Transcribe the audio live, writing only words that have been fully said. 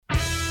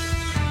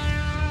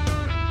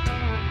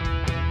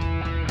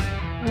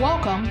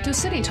Welcome to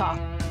City Talk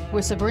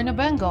with Sabrina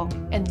Bengal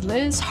and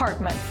Liz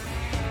Hartman.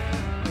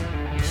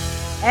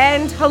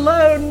 And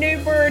hello,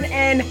 New Bern,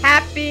 and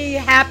happy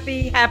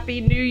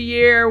New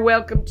Year.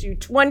 Welcome to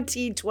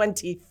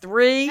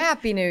 2023.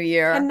 Happy New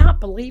Year. I cannot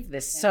believe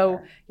this.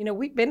 So,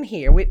 we've been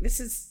here. We're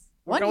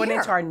going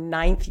into our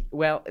ninth,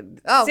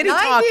 City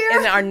Talk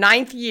in our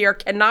ninth year.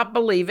 Cannot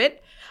believe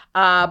it.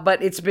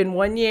 But it's been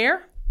 1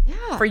 year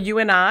for you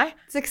and I.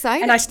 It's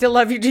exciting. And I still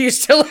love you. Do you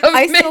still love me?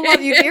 I still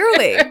love you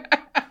dearly.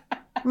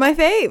 My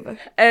fave.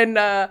 And,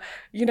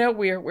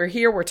 we're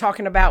here. We're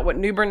talking about what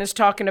New Bern is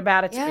talking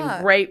about. It's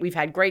been great. We've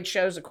had great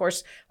shows. Of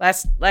course,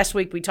 last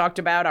week we talked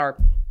about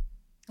our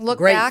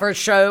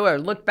first show, or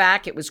Look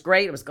Back. It was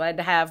great. I was glad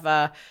to have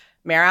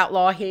Mayor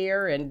Outlaw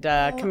here and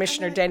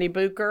Commissioner Denny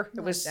Booker.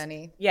 It was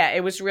Denny. Yeah,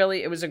 it was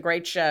a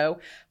great show.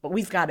 But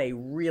we've got a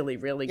really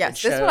good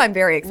show. This one I'm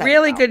very excited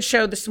about. Good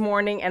show this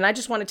morning. And I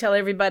just want to tell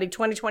everybody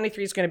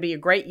 2023 is going to be a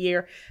great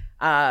year.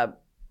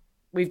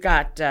 We've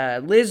got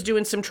Liz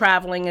doing some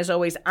traveling, as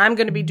always. I'm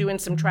going to be doing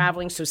some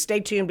traveling, so stay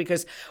tuned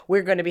because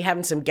we're going to be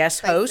having some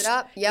guest hosts.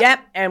 Yep.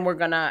 And we're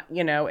going to,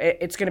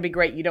 it's going to be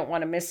great. You don't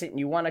want to miss it, and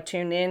you want to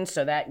tune in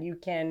so that you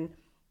can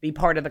be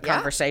part of the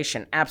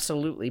conversation.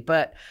 Absolutely.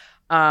 But,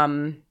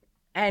 and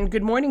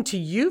good morning to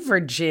you,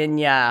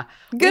 Virginia.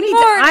 Good morning.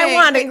 I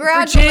want to,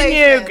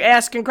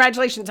 Virginia,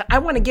 congratulations. I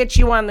want to get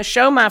you on the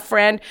show, my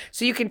friend,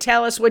 so you can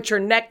tell us what your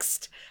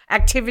next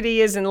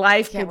activity is in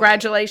life.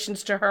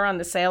 Congratulations to her on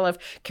the sale of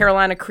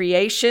Carolina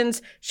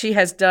Creations. She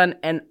has done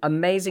an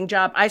amazing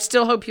job. I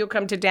still hope you'll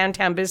come to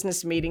downtown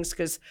business meetings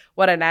because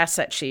what an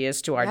asset she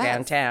is to our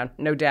downtown.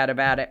 No doubt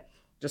about it.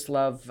 Just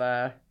love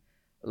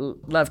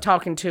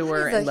talking to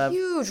her. It's a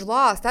huge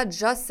loss. That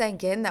just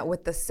sank in that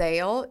with the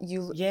sale,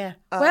 you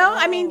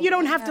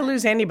don't have to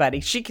lose anybody.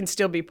 She can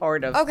still be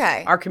part of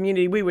our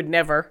community. We would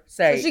never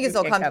say so she can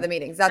still come to the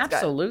meetings. That's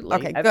absolutely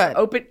good. Okay,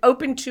 good.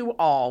 Open to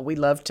all. We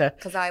love to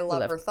because I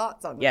love her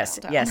thoughts on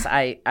downtown. Yes,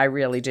 I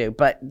really do.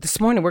 But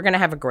this morning we're going to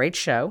have a great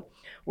show.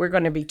 We're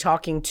going to be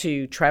talking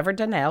to Trevor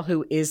Donnell,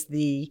 who is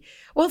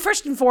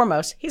first and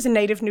foremost, he's a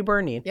native New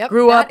Bernian. Yep,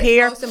 grew up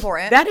here. Most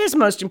important. That is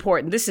most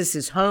important. This is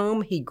his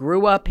home. He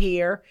grew up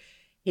here.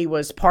 He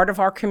was part of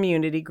our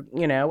community,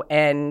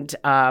 and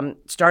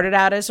started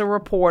out as a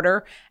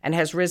reporter and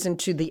has risen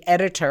to the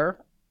editor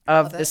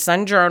of the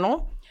Sun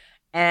Journal.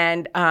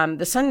 And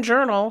the Sun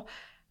Journal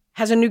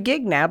has a new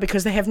gig now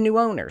because they have new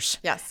owners.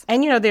 Yes.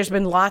 And, there's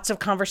been lots of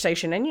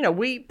conversation. And,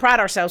 we pride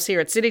ourselves here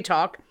at City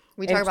Talk.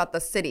 We talk about the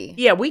city.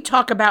 Yeah, we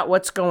talk about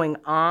what's going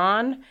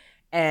on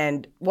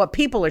and what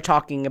people are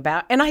talking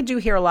about. And I do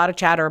hear a lot of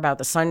chatter about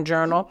the Sun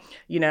Journal.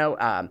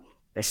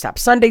 They stopped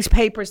Sunday's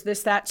papers,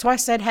 this, that. So I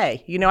said,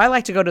 hey, I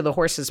like to go to the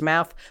horse's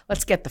mouth.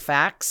 Let's get the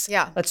facts.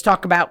 Yeah. Let's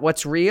talk about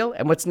what's real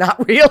and what's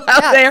not real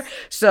out there.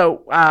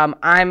 So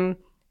I'm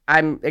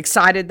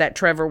excited that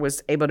Trevor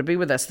was able to be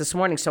with us this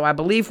morning. So I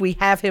believe we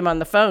have him on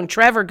the phone.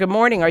 Trevor, good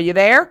morning. Are you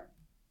there?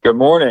 Good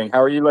morning.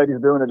 How are you ladies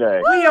doing today?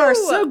 We are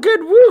so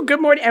good. Woo.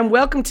 Good morning. And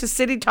welcome to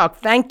City Talk.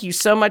 Thank you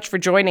so much for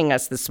joining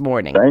us this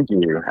morning. Thank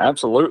you.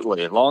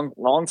 Absolutely.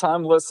 Long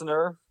time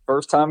listener,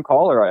 first time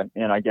caller,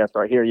 and I guess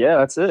right here. Yeah,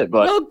 that's it.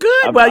 But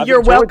good. You're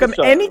welcome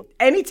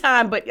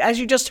anytime. But as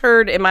you just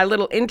heard in my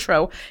little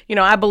intro,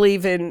 I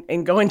believe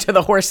in going to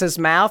the horse's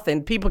mouth,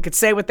 and people could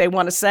say what they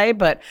want to say,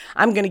 but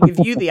I'm going to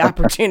give you the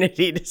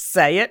opportunity to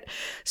say it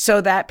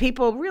so that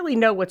people really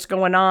know what's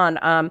going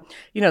on.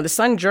 The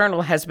Sun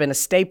Journal has been a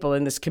staple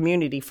in this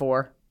community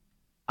for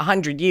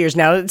 100 years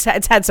now. It's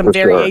had some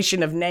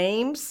variation of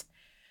names,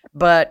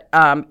 but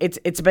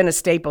it's been a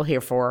staple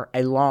here for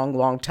a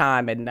long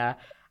time. And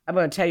I'm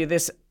going to tell you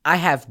this. I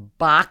have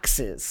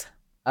boxes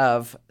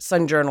of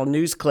Sun Journal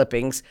news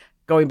clippings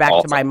going back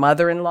to my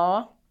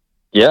mother-in-law.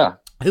 Yeah.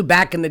 Who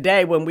back in the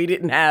day when we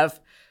didn't have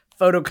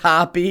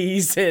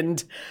photocopies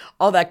and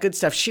all that good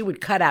stuff, she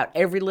would cut out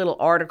every little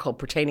article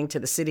pertaining to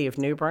the city of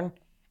New Bern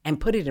and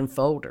put it in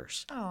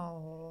folders.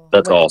 Oh.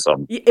 That's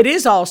awesome. It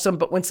is awesome,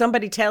 but when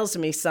somebody tells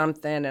me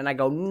something and I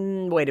go,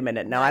 wait a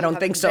minute, no, I don't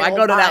think so. I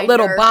go to that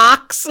little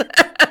box.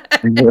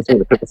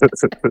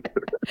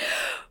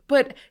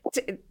 But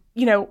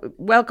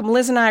welcome.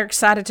 Liz and I are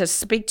excited to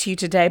speak to you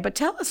today, but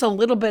tell us a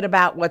little bit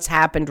about what's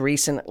happened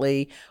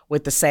recently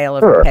with the sale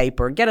of the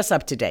paper. Get us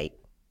up to date.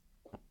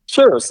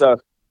 Sure. So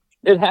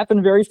it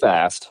happened very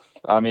fast.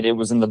 I mean, it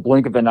was in the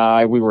blink of an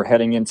eye. We were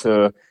heading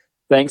into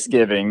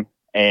Thanksgiving,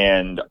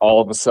 and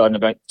all of a sudden,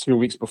 about 2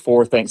 weeks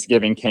before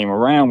Thanksgiving came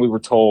around, we were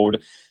told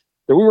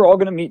that we were all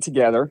going to meet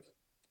together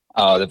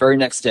the very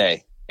next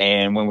day.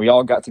 And when we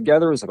all got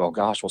together, it was like, oh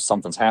gosh, well,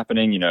 something's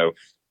happening,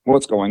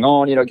 what's going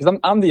on, because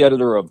I'm the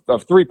editor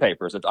of three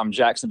papers. I'm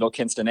Jacksonville,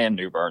 Kinston, and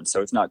New Bern.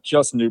 So it's not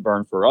just New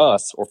Bern for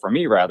us, or for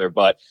me rather,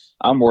 but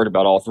I'm worried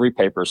about all three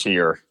papers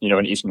here,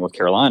 in Eastern North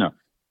Carolina.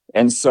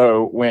 And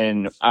so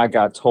when I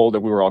got told that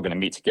we were all going to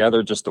meet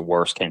together, just the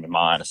worst came to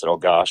mind. I said, oh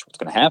gosh, what's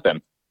going to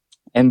happen?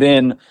 And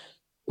then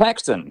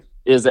Paxton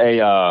is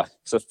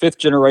it's a fifth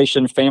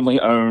generation family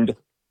owned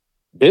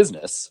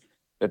business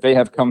that they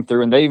have come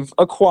through, and they've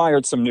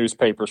acquired some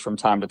newspapers from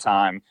time to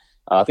time.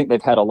 I think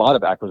they've had a lot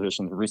of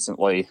acquisitions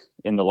recently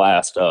in the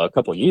last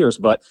couple of years,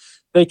 but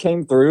they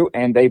came through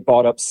and they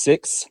bought up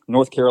 6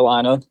 North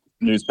Carolina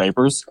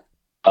newspapers.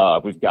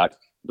 We've got,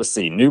 let's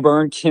see, New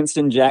Bern,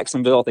 Kinston,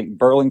 Jacksonville, I think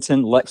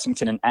Burlington,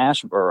 Lexington, and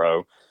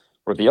Asheboro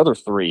were the other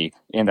 3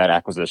 in that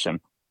acquisition.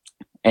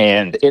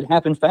 And it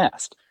happened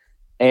fast.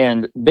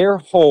 And their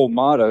whole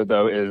motto,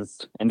 though,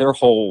 is, and their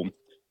whole,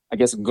 I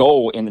guess,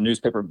 goal in the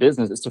newspaper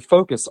business is to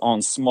focus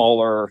on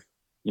smaller,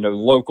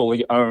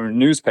 locally owned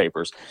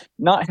newspapers,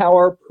 not how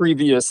our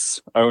previous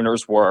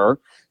owners were.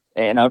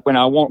 And I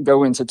won't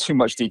go into too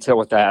much detail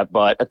with that,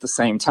 but at the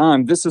same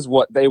time, this is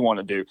what they want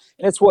to do.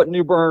 And it's what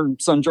New Bern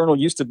Sun Journal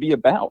used to be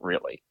about,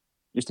 really.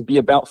 Used to be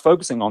about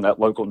focusing on that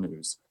local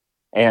news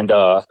and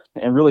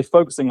really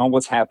focusing on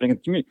what's happening in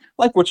the community,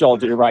 like what y'all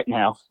do right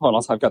now. Hold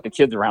on, I've got the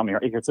kids around me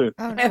right here too.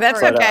 Oh, Yeah,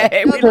 that's but,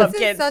 okay. We love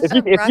kids.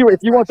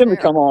 If you want them to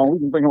come on, we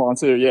can bring them on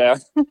too. Yeah.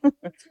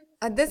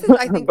 This is,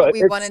 I think, what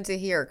we wanted to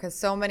hear, because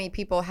so many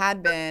people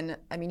had been,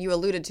 I mean, you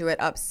alluded to it,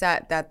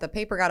 upset that the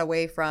paper got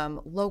away from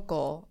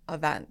local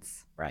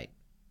events. Right.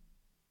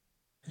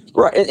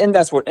 Right. And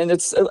that's what, and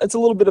it's a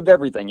little bit of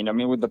everything, I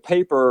mean, with the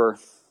paper,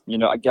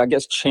 I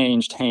guess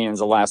changed hands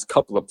the last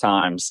couple of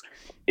times.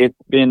 It's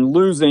been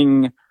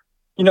losing,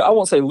 I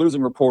won't say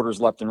losing reporters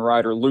left and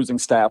right or losing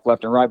staff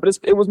left and right, but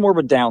it was more of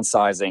a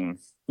downsizing,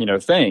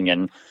 thing.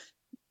 And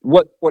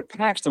what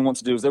Paxton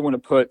wants to do is they want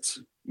to put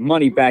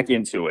money back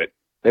into it.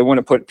 They want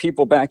to put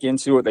people back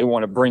into it. They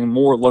want to bring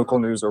more local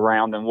news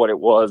around than what it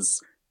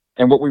was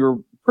and what we were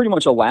pretty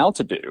much allowed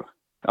to do.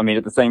 I mean,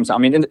 at the same time, I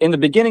mean, in the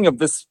beginning of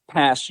this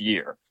past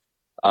year,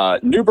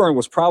 New Bern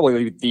was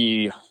probably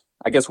the,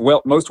 I guess,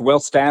 most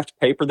well-staffed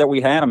paper that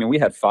we had. I mean, we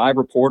had 5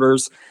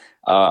 reporters.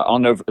 I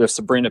don't know if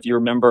Sabrina, if you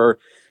remember,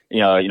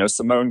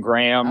 Simone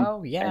Graham.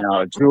 Oh, yeah.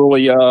 And,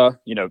 Julia,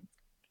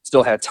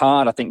 still had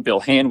Todd. I think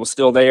Bill Hand was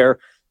still there.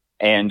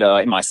 And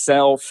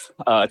myself,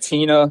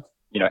 Tina.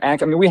 I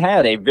mean, we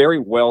had a very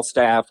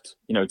well-staffed,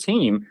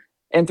 team.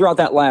 And throughout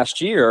that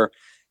last year,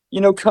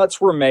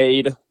 cuts were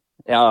made.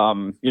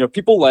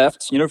 People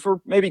left,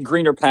 for maybe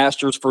greener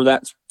pastures for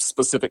that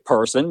specific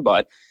person.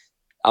 But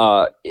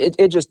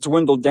it just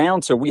dwindled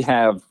down to we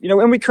have,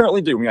 and we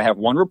currently do. We have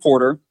 1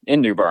 reporter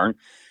in New Bern.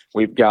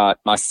 We've got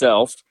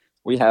myself.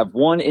 We have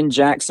 1 in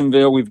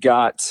Jacksonville. We've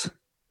got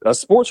a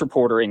sports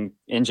reporter in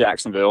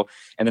Jacksonville.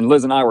 And then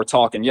Liz and I were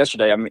talking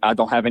yesterday. I mean, I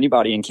don't have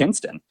anybody in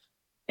Kinston.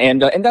 And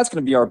that's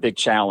going to be our big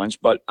challenge.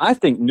 But I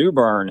think New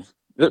Bern,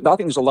 I think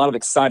there's a lot of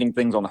exciting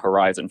things on the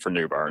horizon for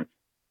New Bern.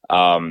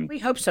 We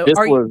hope so.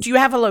 Do you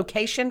have a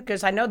location?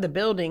 Because I know the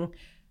building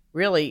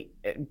really,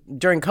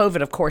 during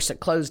COVID, of course,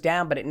 it closed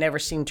down, but it never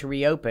seemed to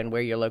reopen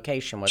where your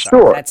location was.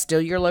 Sure. Is that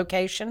still your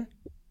location?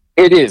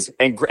 It is.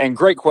 And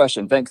great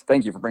question.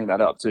 Thank you for bringing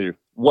that up, too.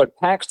 What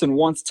Paxton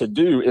wants to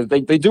do is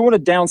they do want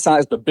to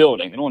downsize the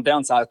building. They don't want to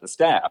downsize the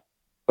staff,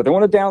 but they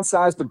want to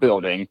downsize the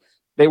building.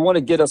 They want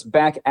to get us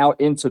back out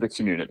into the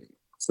community.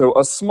 So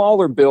a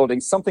smaller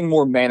building, something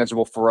more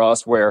manageable for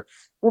us where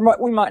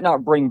we might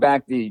not bring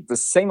back the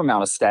same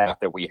amount of staff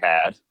that we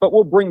had, but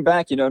we'll bring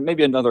back,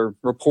 maybe another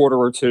reporter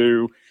or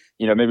 2,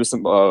 maybe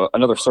some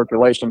another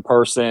circulation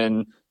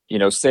person,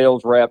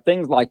 sales rep,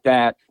 things like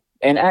that,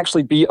 and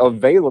actually be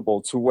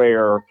available to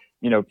where,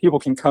 people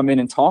can come in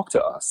and talk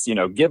to us,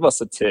 give us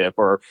a tip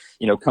or,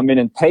 come in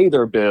and pay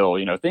their bill,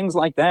 things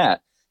like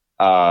that.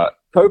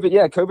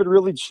 COVID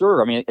really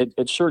sure. I mean,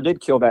 it sure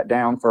did kill that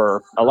down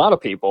for a lot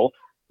of people.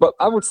 But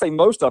I would say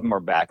most of them are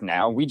back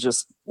now. We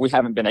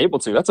haven't been able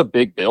to. That's a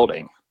big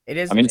building. It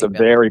is. I mean, it's a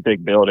very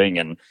big building.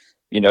 And,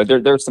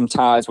 there's some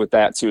ties with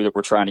that, too, that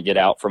we're trying to get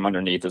out from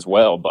underneath as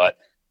well. But,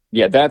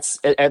 yeah, that's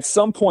at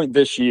some point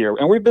this year.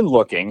 And we've been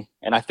looking.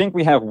 And I think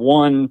we have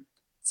one.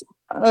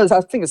 I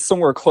think it's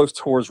somewhere close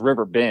towards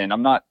River Bend.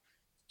 I'm not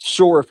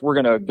sure if we're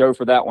going to go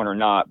for that one or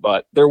not.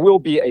 But there will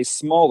be a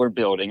smaller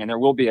building and there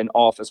will be an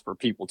office for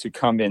people to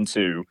come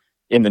into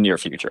in the near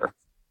future.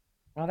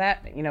 Well,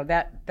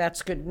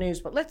 that's good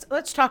news. But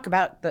let's talk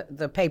about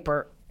the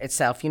paper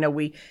itself.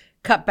 We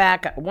cut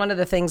back. One of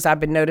the things I've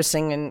been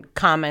noticing in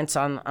comments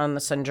on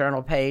the Sun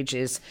Journal page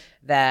is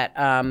that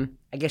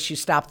I guess you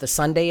stopped the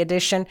Sunday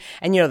edition.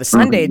 And, the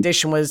Sunday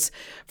edition was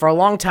for a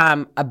long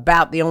time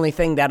about the only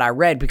thing that I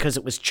read because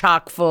it was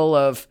chock full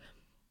of,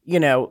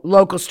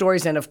 local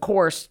stories. And, of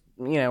course,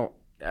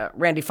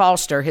 Randy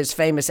Foster, his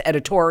famous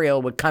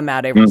editorial would come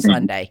out every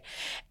Sunday.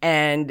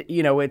 And,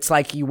 it's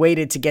like you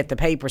waited to get the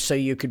paper so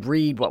you could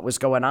read what was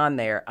going on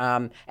there.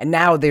 And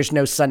now there's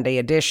no Sunday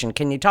edition.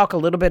 Can you talk a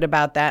little bit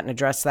about that and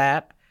address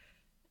that?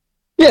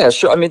 Yeah,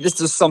 sure. I mean,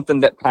 this is something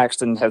that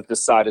Paxton has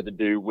decided to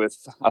do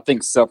with, I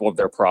think, several of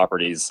their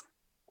properties.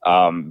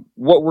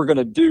 What we're going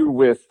to do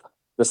with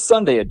the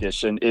Sunday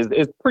edition is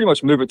pretty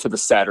much move it to the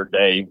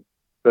Saturday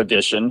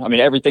edition. I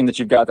mean, everything that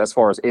you've got as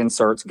far as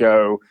inserts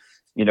go,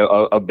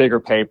 a bigger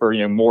paper,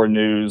 more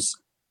news.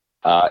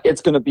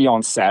 It's going to be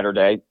on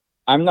Saturday.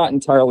 I'm not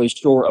entirely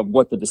sure of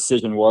what the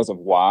decision was of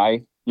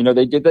why,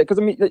 they did that. Because,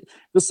 I mean,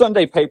 the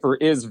Sunday paper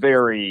is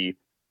very,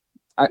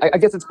 I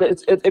guess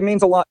it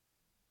means a lot.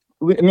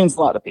 It means a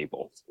lot to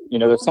people.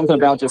 There's something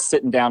about just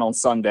sitting down on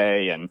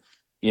Sunday and,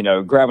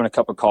 grabbing a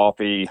cup of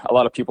coffee. A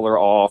lot of people are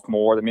off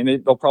more. I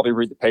mean, they'll probably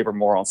read the paper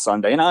more on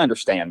Sunday, and I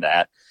understand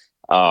that.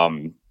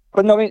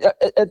 But no, I mean,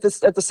 at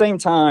the same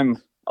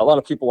time, a lot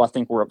of people, I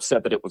think, were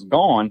upset that it was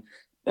gone.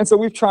 And so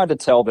we've tried to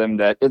tell them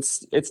that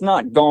it's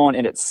not gone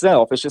in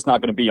itself. It's just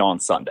not going to be on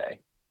Sunday.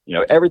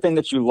 Everything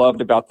that you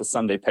loved about the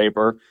Sunday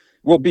paper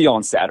will be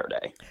on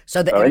Saturday.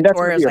 So the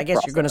editorials, I guess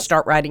you're going to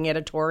start writing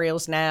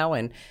editorials now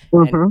and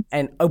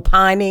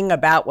opining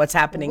about what's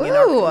happening in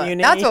our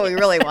community. That's what we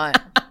really want.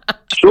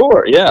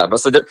 Sure, yeah. But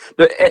so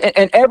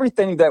and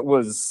everything that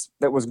was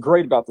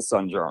great about the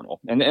Sun Journal,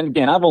 and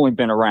again, I've only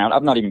been around.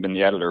 I've not even been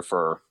the editor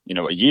for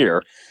a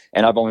year,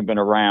 and I've only been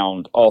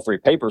around all three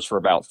papers for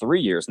about 3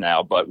 years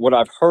now. But what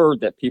I've heard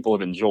that people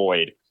have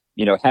enjoyed,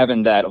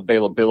 having that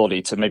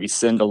availability to maybe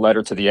send a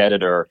letter to the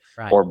editor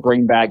or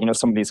bring back,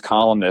 some of these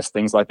columnists,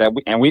 things like that.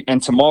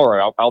 And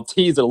tomorrow, I'll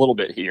tease it a little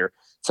bit here.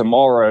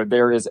 Tomorrow,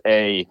 there is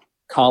a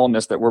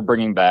columnist that we're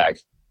bringing back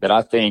that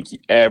I think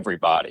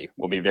everybody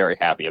will be very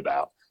happy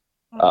about.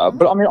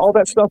 But I mean, all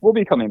that stuff will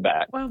be coming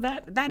back. Well,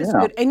 that is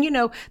good. And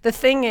the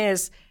thing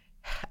is,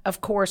 of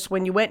course,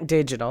 when you went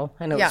digital,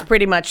 and it was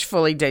pretty much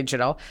fully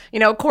digital,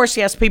 of course,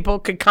 yes, people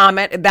could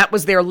comment. That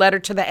was their letter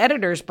to the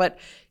editors, but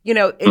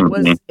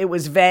it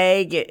was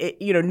vague.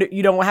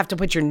 You don't have to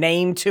put your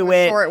name to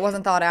it. Or it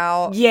wasn't thought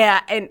out.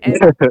 Yeah, and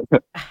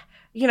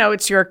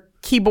it's your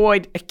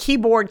keyboard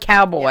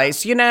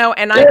cowboys, and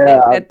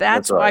I think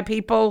that's why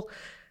people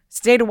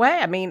stayed away.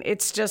 I mean,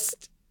 it's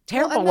just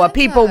terrible what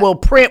people will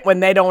print when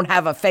they don't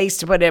have a face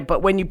to put it,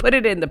 but when you put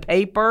it in the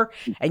paper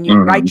and you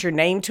write your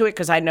name to it,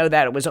 because I know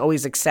that it was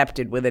always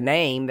accepted with a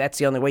name, that's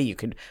the only way you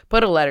could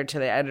put a letter to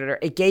the editor.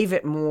 It gave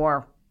it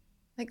more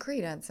like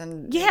credence,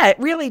 and it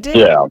really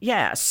did.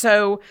 Yeah.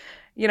 So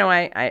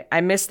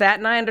I miss that,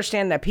 and I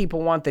understand that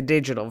people want the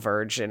digital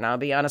version. I'll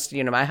be honest,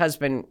 my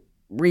husband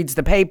reads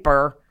the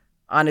paper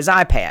on his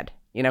iPad.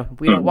 We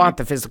don't want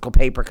the physical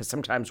paper because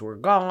sometimes we're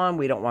gone.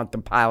 We don't want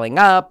them piling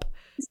up.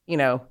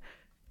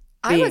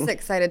 I was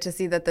excited to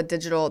see that the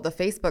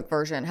Facebook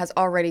version has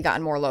already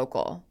gotten more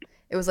local.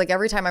 It was like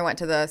every time I went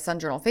to the Sun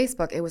Journal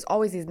Facebook, it was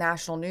always these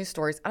national news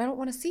stories. And I don't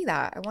want to see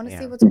that. I want to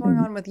see what's going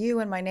on with you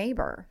and my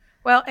neighbor.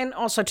 Well, and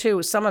also,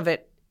 too, some of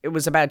it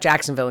was about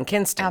Jacksonville and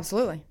Kinston.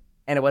 Absolutely.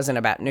 And it wasn't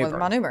about New Bern. It wasn't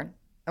about New Bern.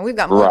 And we've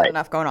got more than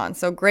enough going on.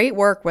 So great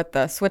work with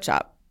the switch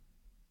up.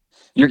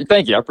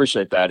 Thank you. I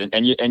appreciate that.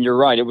 And you're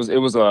right. It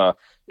was a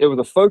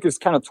focus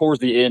kind of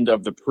towards the end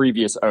of the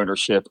previous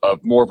ownership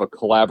of more of a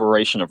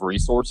collaboration of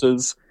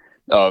resources.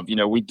 We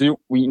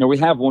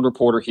have one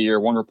reporter here,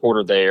 one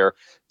reporter there.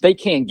 They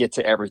can't get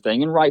to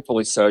everything, and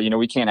rightfully so.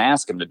 We can't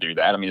ask them to do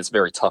that. I mean, it's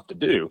very tough to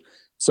do.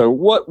 So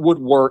what would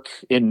work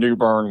in New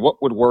Bern?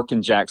 What would work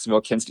in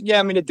Jacksonville, Kinston? Yeah,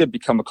 I mean, it did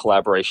become a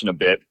collaboration a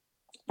bit.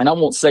 And I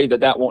won't say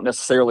that won't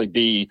necessarily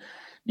be,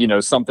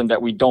 something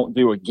that we don't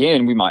do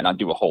again. We might not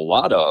do a whole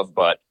lot of,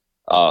 but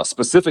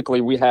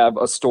specifically, we have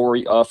a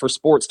story for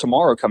sports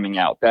tomorrow coming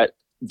out that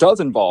does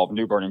involve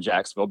New Bern and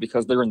Jacksonville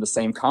because they're in the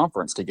same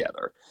conference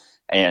together.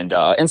 And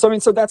so, I mean,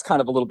 so that's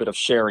kind of a little bit of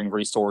sharing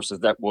resources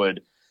that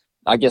would,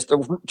 I guess,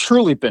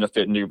 truly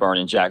benefit New Bern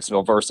and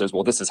Jacksonville versus,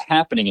 well, this is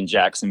happening in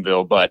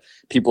Jacksonville, but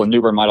people in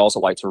New Bern might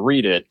also like to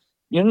read it.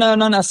 No,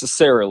 not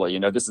necessarily.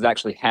 This is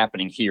actually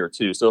happening here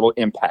too. So it'll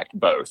impact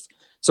both.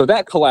 So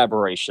that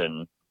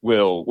collaboration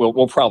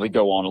will probably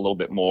go on a little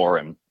bit more,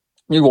 and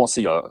you won't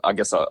see a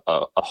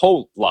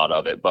whole lot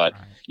of it, but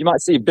you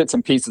might see bits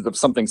and pieces of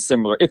something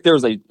similar. If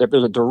there's a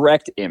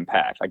direct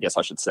impact, I guess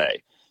I should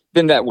say,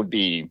 then that would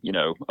be,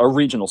 a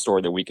regional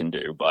story that we can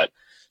do. But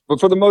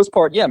for the most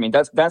part, yeah, I mean,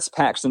 that's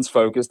Paxton's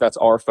focus. That's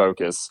our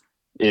focus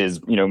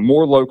is,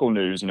 more local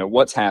news,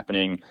 what's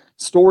happening,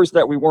 stories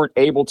that we weren't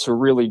able to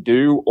really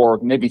do or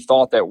maybe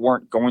thought that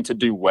weren't going to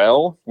do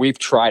well. We've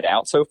tried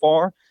out so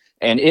far,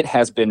 and it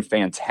has been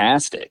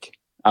fantastic.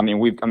 I mean,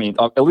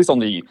 at least on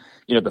the,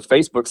 the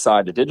Facebook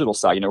side, the digital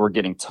side, we're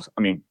getting,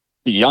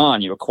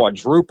 beyond,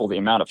 quadruple the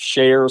amount of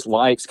shares,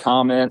 likes,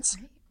 comments,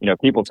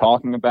 people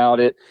talking about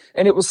it.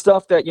 And it was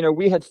stuff that,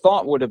 we had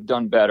thought would have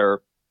done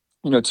better,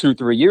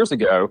 2-3 years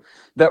ago,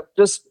 that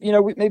just,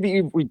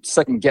 we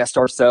second guessed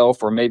ourselves,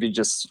 or maybe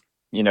just,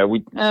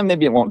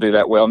 maybe it won't do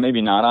that well.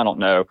 Maybe not. I don't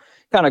know.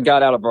 Kind of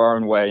got out of our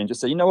own way and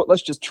just said,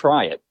 let's just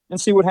try it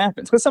and see what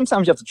happens. Because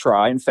sometimes you have to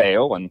try and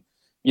fail, and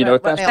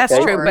if that's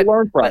okay, true, but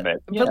learn from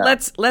it. Yeah.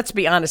 But let's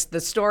be honest. The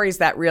stories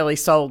that really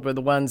sold were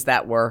the ones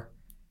that were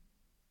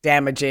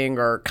damaging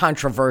or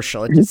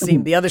controversial. It just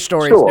seemed the other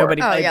stories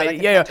nobody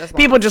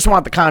people just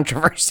want the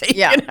controversy.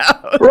 Yeah,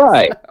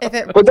 right.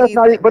 But that's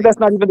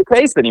not even the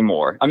case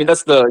anymore. I mean,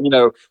 that's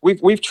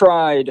we've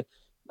tried.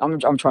 I'm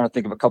trying to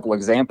think of a couple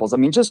examples. I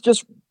mean,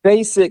 just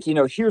basic.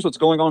 Here's what's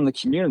going on in the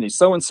community.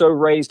 So and so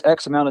raised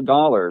X amount of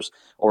dollars,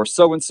 or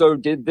so and so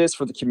did this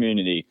for the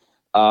community.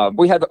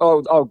 We had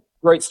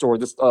great story.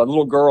 This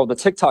little girl, the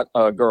TikTok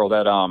girl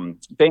that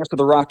danced with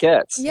the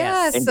Rockettes,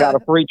 Yes, and got a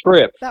free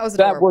trip. that was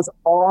adorable. That was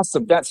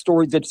awesome. That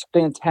story did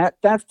fantastic.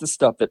 That's the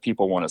stuff that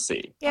people want to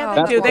see. Yeah, Oh,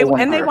 they do. they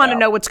They want to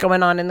know what's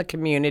going on in the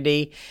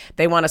community.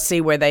 They want to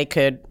see where they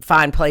could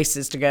find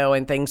places to go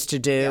and things to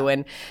do.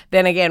 And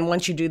then again,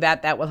 once you do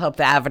that, that will help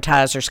the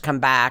advertisers come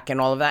back and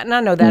all of that. And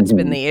I know that's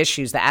been the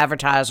issues. The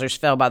advertisers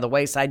fell by the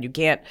wayside. You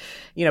can't,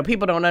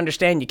 people don't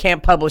understand. You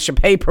can't publish a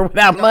paper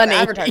without money.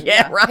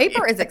 Yeah, right.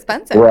 Paper is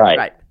expensive.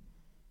 Right.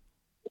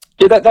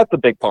 Yeah, that's the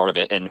big part of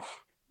it. And,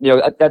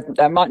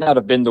 that might not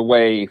have been the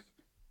way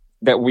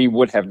that we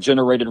would have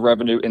generated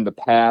revenue in the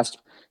past.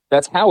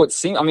 That's how it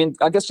seemed. I mean,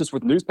 I guess just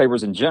with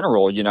newspapers in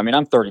general,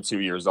 I'm 32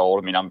 years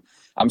old. I mean,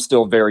 I'm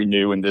still very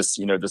new in this,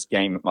 this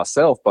game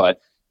myself. But,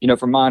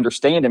 from my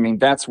understanding,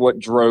 that's what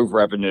drove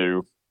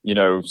revenue,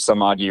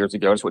 some odd years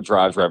ago. It's what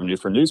drives revenue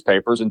for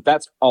newspapers. And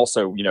that's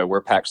also,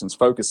 where Paxton's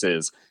focus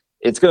is.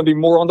 It's going to be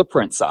more on the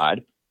print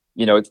side.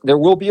 There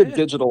will be a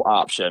digital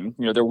option.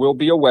 There will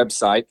be a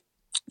website.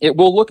 It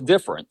will look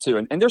different too.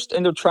 And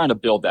they're trying to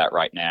build that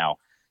right now.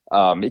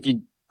 If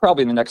you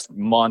probably in the next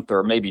month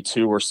or maybe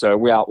two or so,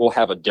 we'll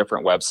have a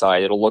different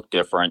website. It'll look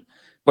different,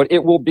 but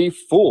it will be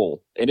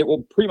full and it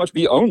will pretty much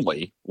be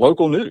only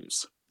local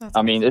news.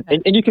 And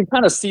you can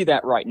kind of see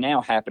that right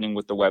now happening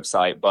with the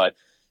website, but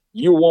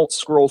you won't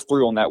scroll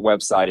through on that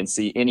website and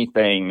see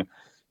anything,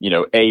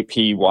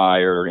 AP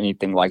wire or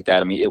anything like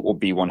that. It will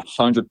be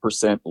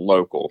 100%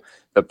 local.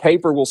 The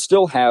paper will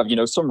still have,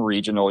 some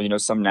regional,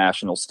 some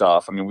national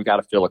stuff. We got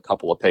to fill a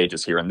couple of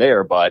pages here and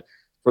there, but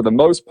for the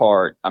most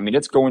part,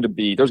 there's going to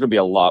be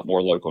a lot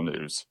more local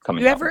news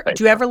coming out.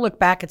 Do you ever look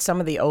back at some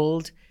of the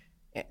old,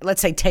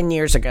 let's say 10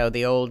 years ago,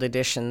 the old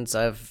editions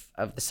of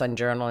the Sun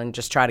Journal and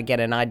just try to get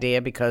an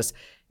idea because,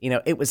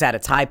 it was at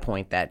its high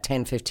point that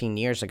 10, 15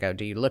 years ago.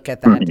 Do you look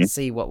at that to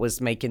see what was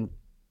making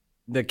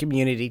the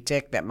community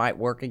tick that might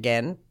work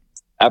again?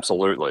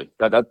 Absolutely.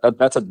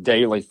 That's a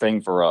daily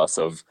thing for us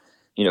of,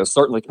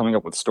 certainly coming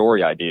up with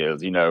story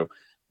ideas,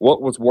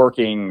 what was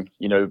working,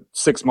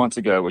 6 months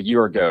ago, a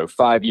year ago,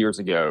 5 years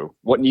ago,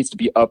 what needs to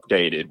be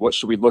updated? What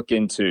should we look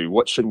into?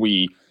 What should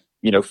we,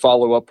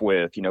 follow up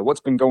with?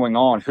 What's been going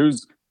on?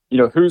 Who's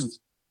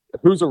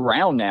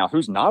around now?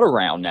 Who's not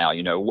around now?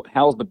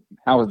 How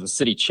has the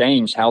city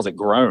changed? How's it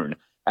grown?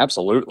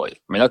 Absolutely.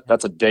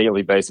 That's a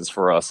daily basis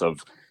for us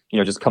of,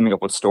 just coming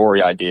up with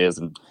story ideas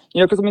and,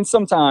 because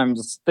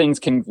sometimes things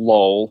can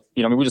lull,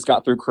 we just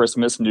got through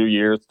Christmas, New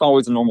Year. It's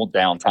always a normal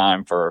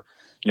downtime for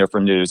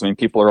news.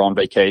 People are on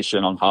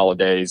vacation, on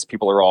holidays,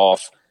 people are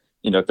off,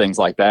 things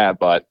like that.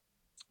 But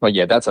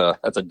yeah, that's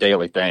a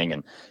daily thing.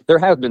 And there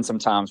have been some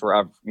times where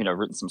I've,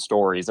 written some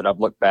stories that I've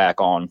looked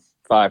back on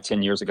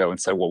 5-10 years ago and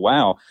said, well,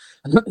 wow,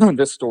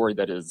 this story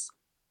that is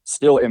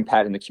still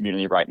impacting the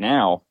community right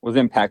now was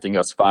impacting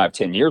us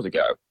 5-10 years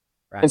ago.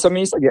 Right. And so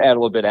you add a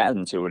little bit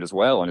into it as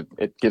well, and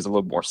it gives a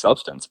little more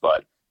substance.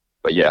 But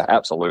yeah,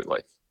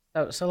 absolutely.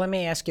 So let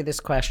me ask you this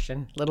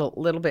question.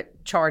 Little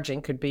bit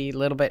charging, could be a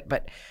little bit,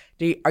 but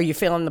are you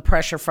feeling the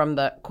pressure from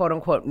the quote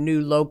unquote new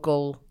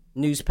local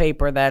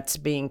newspaper that's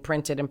being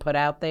printed and put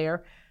out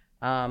there?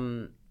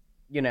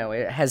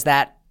 Has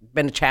that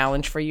been a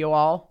challenge for you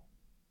all?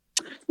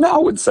 No, I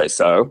wouldn't say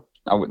so.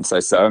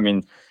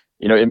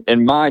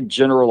 In my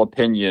general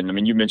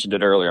opinion, you mentioned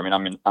it earlier.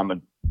 I'm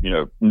a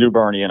New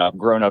Bernian. I've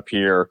grown up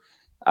here.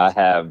 I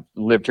have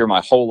lived here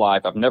my whole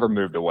life. I've never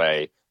moved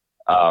away.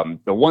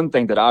 The one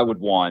thing that I would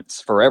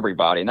want for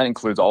everybody, and that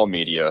includes all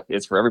media,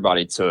 is for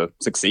everybody to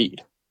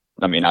succeed.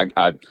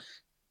 The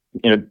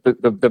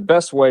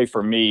best way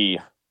for me,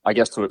 I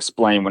guess, to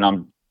explain when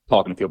I'm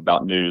talking to people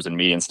about news and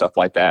media and stuff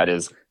like that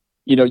is,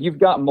 you've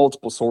got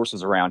multiple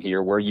sources around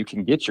here where you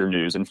can get your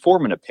news and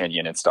form an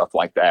opinion and stuff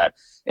like that.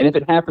 And if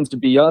it happens to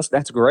be us,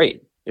 that's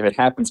great. If it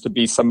happens to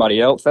be somebody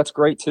else, that's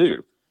great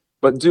too.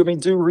 But do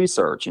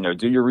research,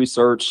 do your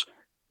research,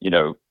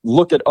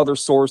 look at other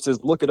sources,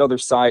 look at other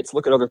sites,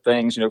 look at other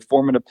things,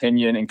 form an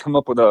opinion and come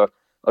up with a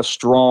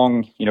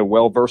strong,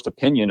 well-versed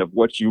opinion of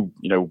what you,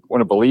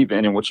 want to believe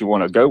in and what you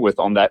want to go with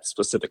on that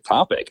specific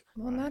topic.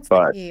 Well, that's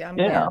the key.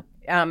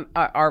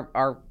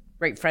 Our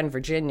great friend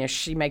Virginia,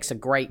 she makes a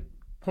great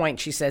point.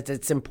 She says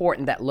it's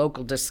important that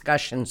local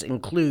discussions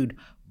include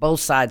both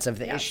sides of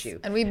the issue.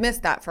 And we've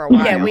missed that for a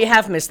while. Yeah, we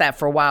have missed that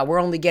for a while. We're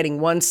only getting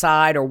one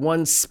side or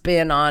one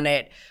spin on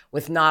it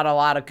with not a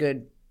lot of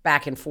good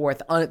back and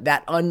forth,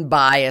 that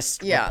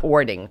unbiased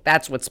reporting.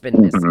 That's what's been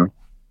missing.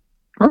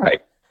 Mm-hmm.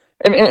 Right.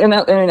 And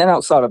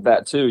outside of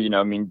that too,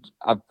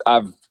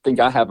 I think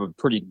I have a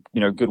pretty,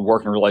 good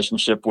working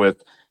relationship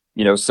with,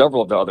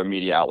 several of the other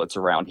media outlets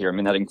around here.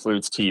 That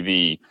includes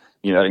TV,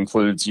 that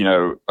includes,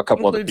 a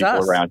couple other people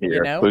us, around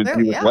here. Includes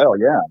you as well.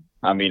 Yeah.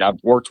 I've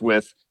worked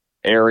with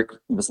Eric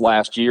this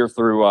last year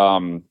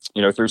through,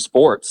 through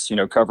sports,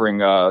 covering,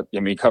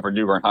 cover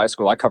New Bern High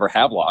School. I cover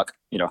Havelock,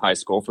 High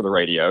School for the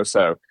radio.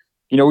 So,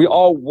 we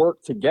all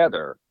work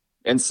together.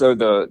 And so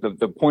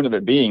the point of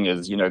it being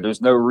is,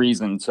 there's no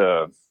reason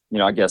to,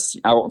 I guess,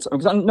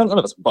 none of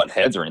us butt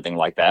heads or anything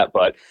like that,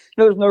 but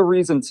there's no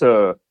reason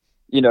to,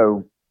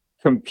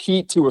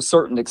 compete to a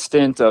certain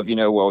extent of,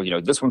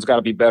 this one's got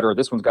to be better,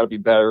 this one's got to be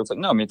better. It's like,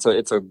 no, I mean,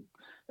 it's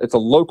a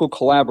local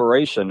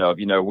collaboration of,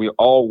 we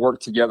all work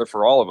together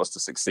for all of us to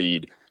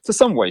succeed to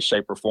some way,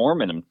 shape, or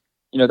form. And,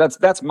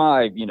 that's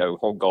my,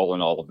 whole goal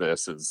in all of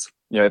this is,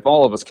 if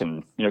all of us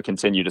can,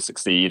 continue to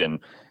succeed and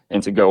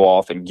to go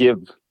off and give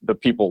the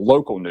people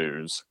local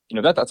news,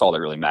 that's all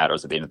that really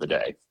matters at the end of the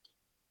day.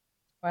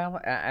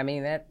 Well, I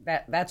mean,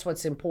 that's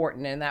what's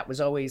important. And that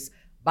was always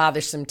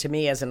bothersome to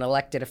me as an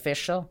elected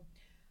official.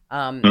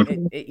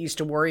 It used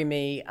to worry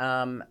me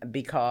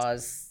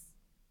because,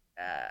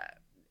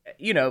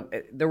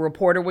 the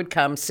reporter would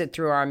come, sit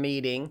through our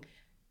meeting,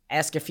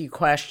 ask a few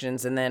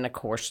questions, and then, of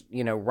course,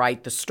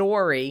 write the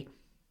story.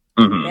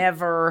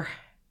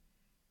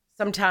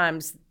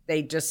 Sometimes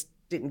they just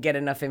didn't get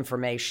enough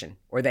information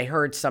or they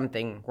heard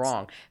something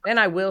wrong. Then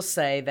I will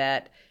say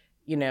that,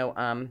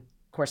 of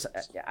course,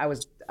 I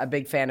was a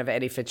big fan of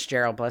Eddie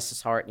Fitzgerald, bless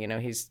his heart.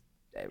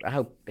 I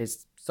hope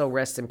his soul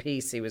rests in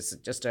peace. He was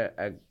just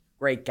a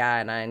great guy,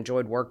 and I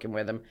enjoyed working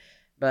with him.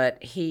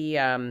 But he,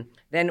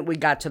 then we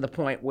got to the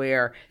point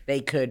where they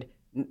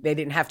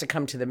didn't have to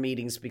come to the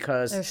meetings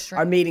because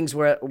our meetings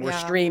were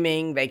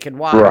streaming. They could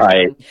watch.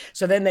 Right.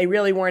 So then they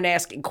really weren't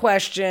asking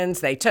questions.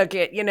 They took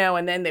it,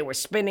 and then they were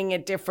spinning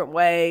it different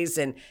ways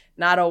and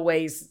not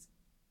always,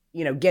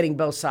 getting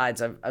both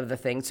sides of the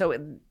thing. So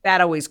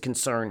that always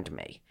concerned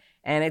me.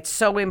 And it's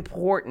so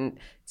important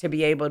to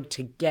be able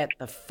to get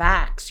the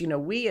facts.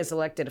 We as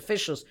elected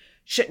officials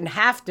shouldn't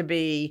have to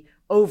be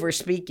over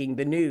speaking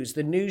the news.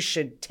 The news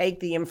should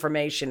take the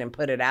information and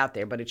put it out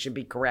there, but it should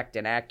be correct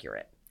and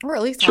accurate. Or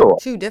at least have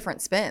two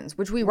different spins,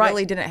 which we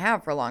really didn't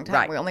have for a long time.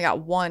 Right. We only got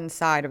one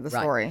side of the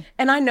story.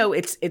 And I know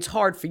it's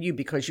hard for you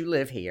because you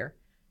live here.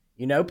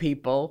 You know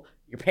people.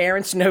 Your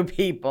parents know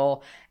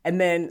people. And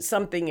then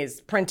something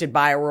is printed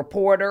by a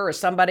reporter or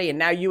somebody, and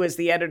now you as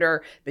the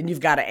editor, then you've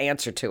got to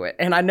answer to it.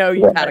 And I know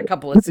you've had a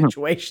couple of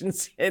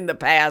situations in the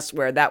past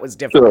where that was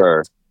difficult.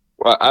 Sure.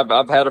 Well,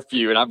 I've had a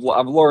few, and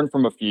I've learned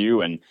from a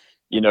few, and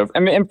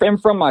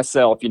and from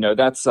myself,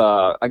 that's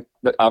I'll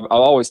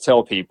always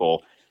tell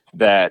people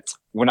that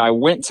when I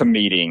went to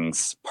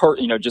meetings,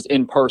 just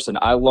in person,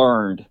 I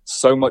learned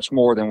so much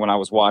more than when I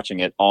was watching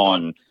it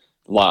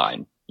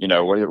online.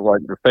 Like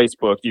your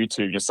Facebook,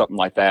 YouTube, just something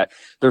like that.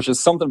 There's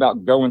just something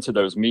about going to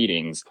those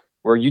meetings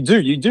where you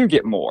do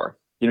get more.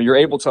 You're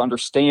able to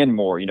understand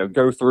more,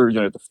 go through,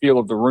 the feel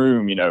of the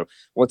room,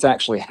 what's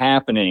actually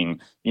happening.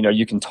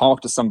 You can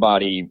talk to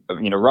somebody,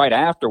 right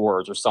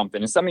afterwards or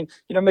something. And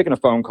making a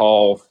phone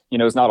call,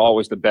 is not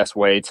always the best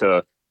way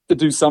to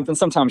do something.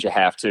 Sometimes you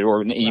have to,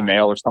 or an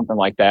email or something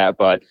like that.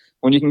 But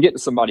when you can get to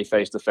somebody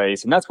face to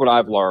face, and that's what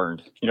I've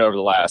learned, over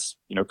the last,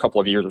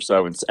 couple of years or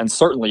so, and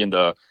certainly in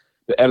the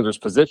editor's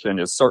position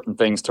is certain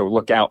things to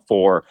look out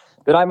for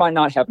that I might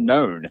not have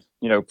known,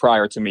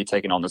 prior to me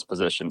taking on this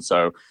position.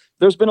 So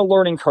there's been a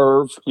learning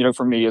curve,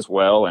 for me as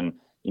well. And,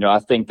 I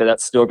think that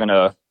that's still going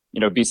to,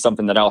 be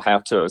something that I'll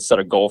have to set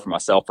a goal for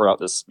myself throughout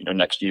this,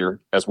 next year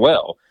as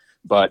well.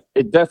 But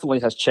it definitely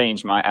has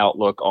changed my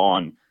outlook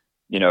on,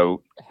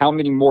 how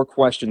many more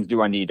questions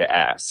do I need to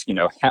ask?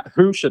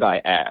 Who should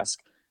I ask?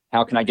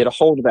 How can I get a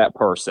hold of that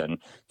person?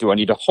 Do I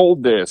need to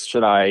hold this?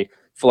 Should I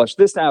flesh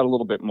this out a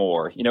little bit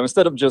more?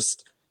 Instead of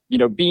just,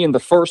 being the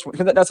first one,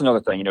 because that's another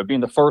thing,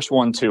 being the first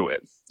one to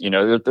it.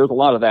 There's a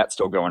lot of that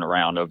still going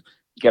around of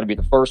you got to be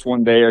the first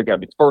one there, got to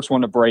be the first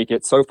one to break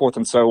it, so forth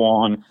and so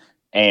on.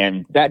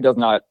 And that does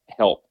not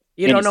help.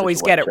 You don't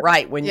always get it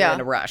right when you're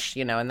in a rush,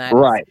 and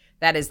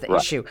that is the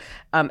issue.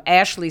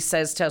 Ashley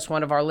says to us,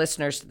 one of our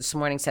listeners this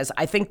morning says,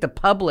 I think the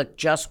public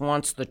just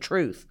wants the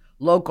truth,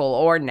 local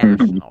or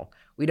national.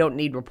 We don't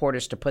need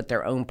reporters to put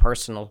their own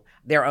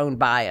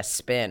bias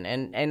spin.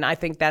 And I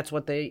think that's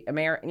what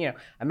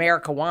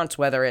America wants,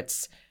 whether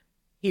it's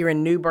here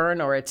in New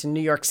Bern or it's in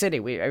New York City.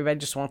 Everybody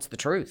just wants the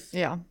truth.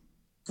 Yeah.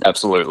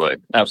 Absolutely.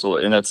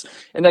 And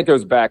that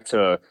goes back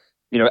to,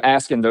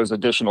 asking those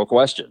additional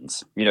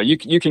questions.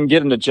 You can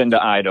get an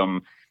agenda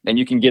item and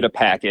you can get a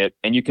packet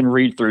and you can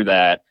read through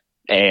that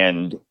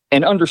and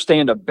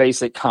understand a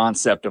basic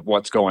concept of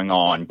what's going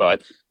on.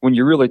 But when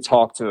you really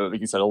talk to,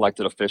 like you said,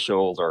 elected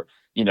officials or,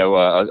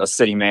 a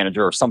city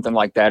manager or something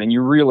like that, and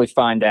you really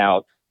find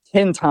out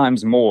 10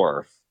 times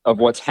more of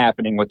what's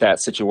happening with that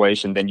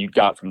situation than you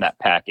got from that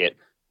packet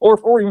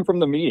or even from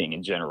the meeting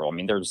in general. I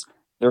mean, there's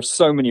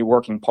so many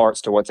working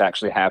parts to what's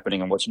actually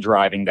happening and what's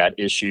driving that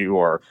issue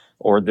or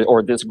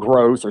this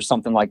growth or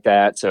something like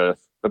that, to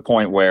the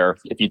point where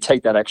if you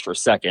take that extra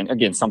second,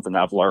 again, something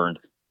that I've learned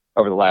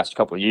over the last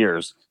couple of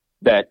years,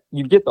 that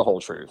you get the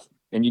whole truth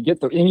and you get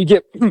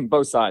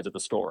both sides of the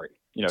story.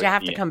 You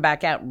have to come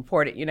back out and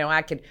report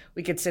it.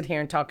 We could sit here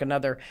and talk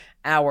another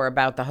hour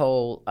about the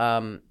whole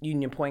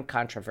Union Point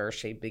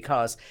controversy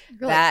because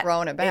really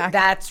throwing it back.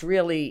 That's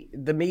really,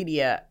 the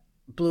media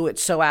blew it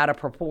so out of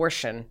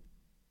proportion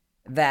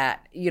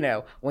that,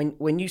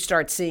 when you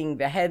start seeing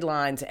the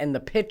headlines and the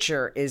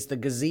picture is the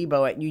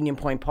gazebo at Union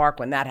Point Park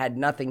when that had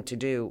nothing to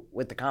do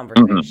with the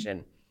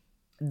conversation,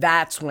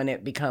 that's when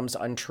it becomes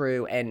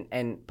untrue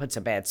and puts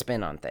a bad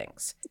spin on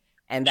things.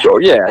 and that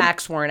Sure, yeah.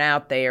 facts weren't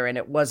out there and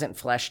it wasn't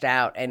fleshed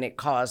out, and it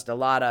caused a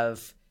lot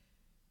of,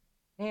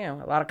 a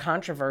lot of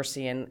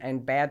controversy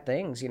and bad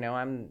things.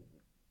 I'm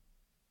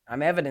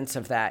evidence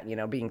of that,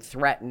 being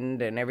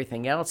threatened and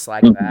everything else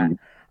like that.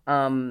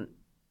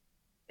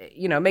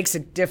 Makes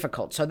it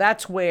difficult. So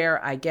that's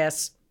where I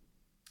guess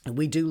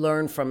we do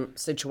learn from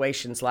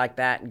situations like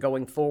that and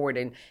going forward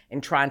and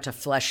trying to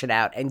flesh it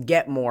out and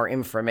get more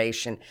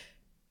information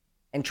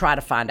and try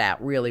to find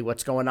out really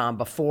what's going on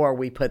before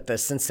we put the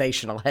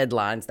sensational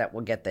headlines that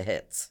will get the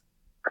hits.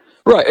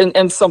 Right.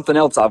 And something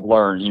else I've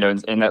learned,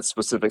 in that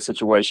specific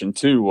situation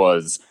too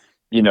was,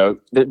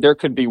 there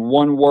could be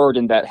one word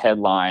in that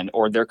headline,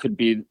 or there could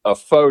be a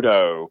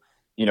photo,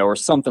 or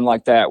something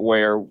like that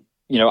where,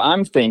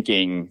 I'm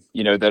thinking,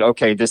 that,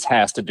 okay, this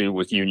has to do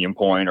with Union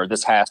Point, or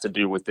this has to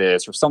do with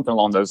this, or something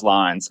along those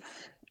lines,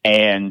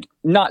 and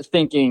not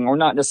thinking, or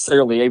not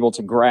necessarily able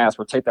to grasp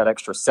or take that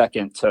extra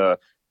second to,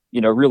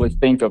 really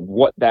think of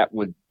what that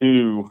would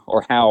do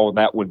or how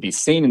that would be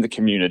seen in the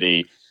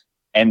community.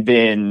 And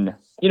then,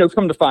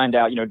 come to find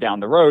out, down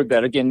the road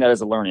that, again, that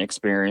is a learning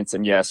experience.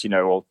 And yes,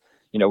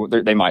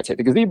 they might take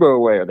the gazebo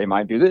away, or they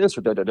might do this,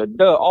 or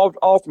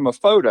all from a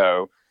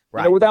photo.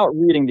 Right. Without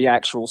reading the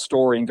actual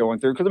story and going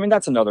through, because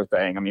that's another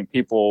thing.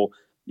 People,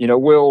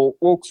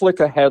 will click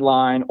a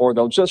headline, or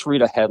they'll just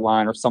read a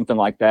headline or something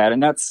like that,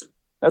 and that's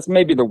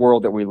maybe the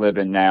world that we live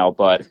in now.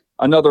 But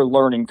another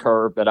learning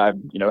curve that I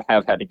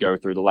have had to go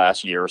through the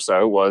last year or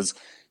so was,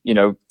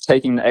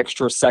 taking the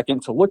extra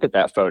second to look at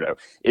that photo.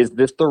 Is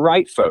this the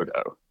right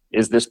photo?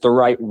 Is this the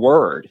right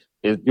word?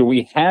 Do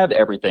we have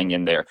everything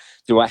in there?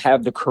 Do I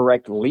have the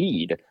correct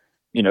lead?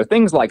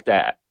 Things like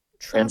that.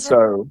 Trevor. And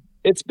so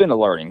it's been a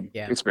learning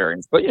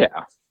experience, but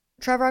yeah.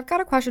 Trevor, I've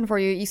got a question for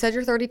you. You said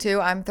you're 32.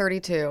 I'm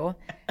 32.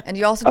 And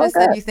you also just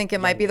said you think it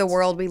might be the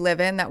world we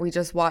live in, that we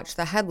just watch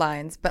the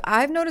headlines. But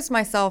I've noticed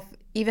myself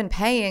even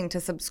paying to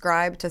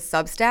subscribe to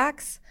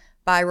Substacks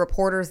by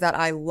reporters that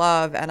I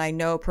love and I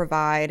know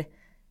provide,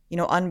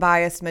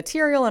 unbiased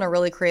material in a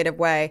really creative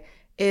way.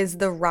 Is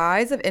the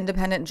rise of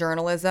independent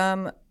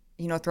journalism,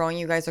 throwing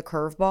you guys a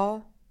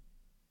curveball?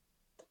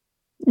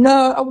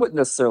 No, I wouldn't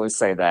necessarily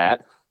say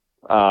that.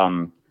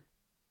 I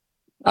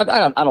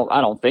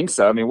don't think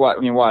so. In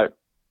what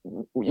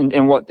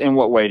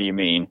way do you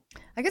mean?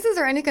 I guess, is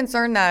there any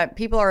concern that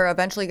people are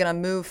eventually going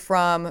to move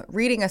from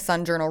reading a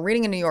Sun Journal,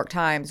 reading a New York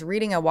Times,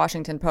 reading a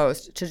Washington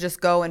Post, to just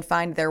go and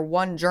find their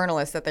one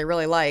journalist that they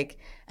really like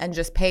and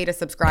just pay to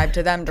subscribe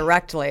to them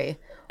directly?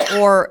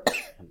 Or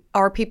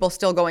are people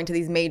still going to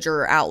these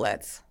major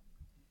outlets?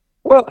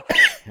 Well,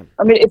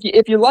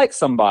 if you like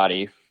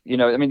somebody,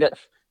 that,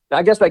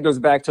 I guess that goes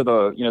back to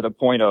the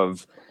point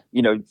of,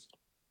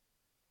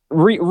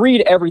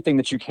 read everything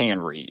that you can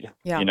read.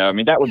 Yeah.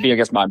 That would be, I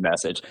guess, my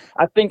message.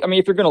 I think,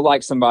 if you're going to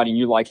like somebody and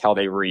you like how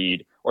they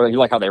read, or you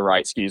like how they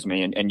write, excuse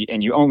me,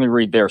 and you only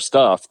read their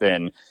stuff,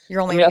 then you're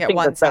only going to get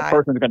one side. That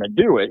person's going to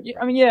do it.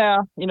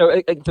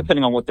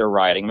 Depending on what they're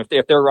writing.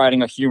 If they're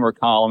writing a humor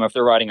column, if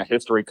they're writing a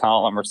history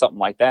column or something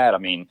like that,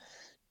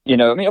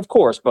 of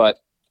course, but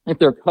if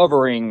they're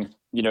covering,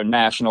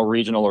 national,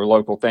 regional, or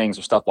local things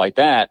or stuff like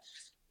that,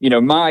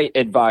 my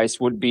advice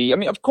would be,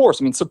 of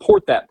course,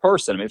 support that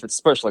person. If it's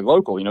especially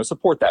local,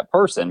 support that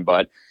person.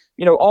 But,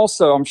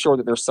 also I'm sure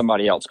that there's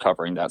somebody else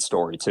covering that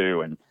story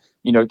too. And,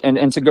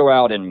 and to go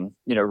out and,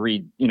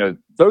 read,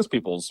 those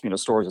people's,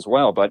 stories as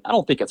well. But I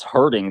don't think it's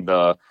hurting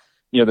the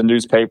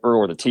newspaper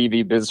or the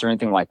TV business or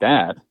anything like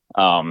that.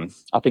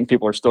 I think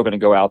people are still going to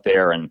go out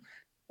there and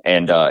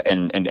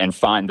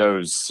find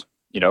those,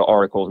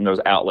 articles and those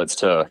outlets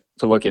to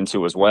look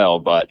into as well.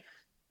 But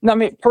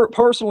no,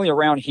 personally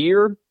around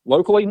here,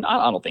 locally,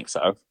 I don't think so.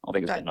 I don't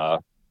think it's been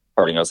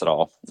hurting us at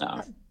all.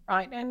 No.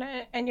 Right. And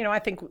I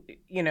think,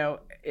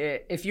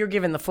 if you're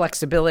given the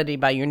flexibility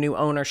by your new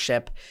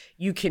ownership,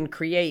 you can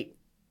create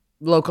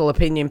local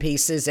opinion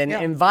pieces and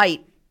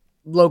invite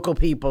local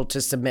people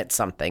to submit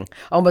something,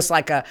 almost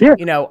like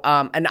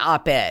an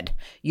op-ed,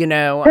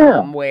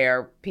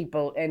 where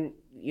people, and,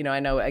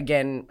 I know,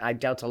 again, I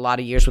dealt a lot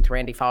of years with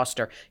Randy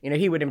Foster.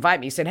 He would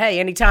invite me. He said, hey,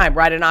 anytime,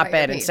 write an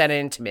op-ed and send it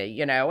in to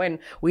me, and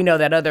we know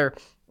that other,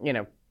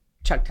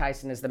 Chuck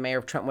Tyson is the mayor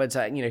of Trentwood.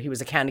 He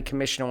was a county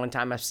commissioner one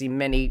time. I've seen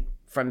many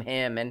from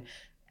him. And,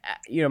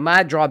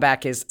 my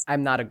drawback is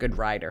I'm not a good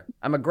writer.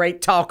 I'm a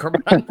great talker,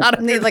 but I'm not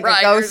a good like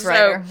writer. A ghost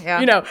writer. So,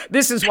 yeah.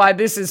 This is why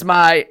this is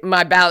my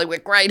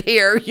ballywick right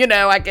here.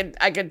 I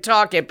can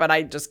talk it, but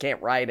I just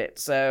can't write it.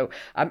 So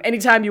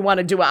anytime you want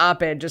to do an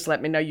op-ed, just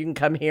let me know. You can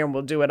come here and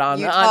we'll do it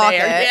on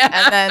air.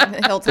 And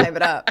then he'll type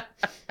it up.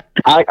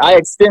 I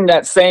extend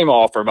that same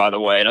offer, by the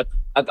way. And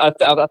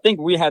I think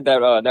we had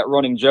that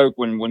running joke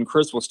when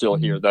Chris was still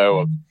here, though.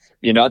 Of,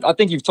 I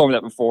think you've told me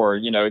that before.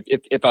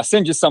 If I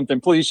send you something,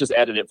 please just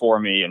edit it for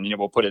me, and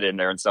we'll put it in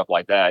there and stuff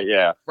like that.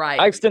 Yeah, right.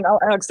 I extend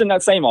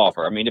that same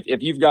offer.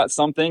 If you've got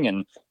something,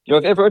 and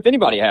if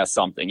anybody has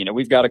something,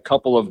 we've got a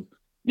couple of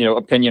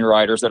opinion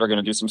writers that are going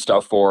to do some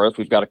stuff for us.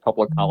 We've got a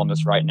couple of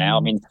columnists right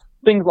now.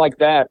 things like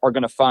that are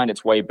going to find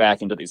its way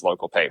back into these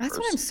local papers. That's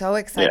what I'm so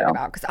excited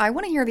about, because I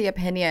want to hear the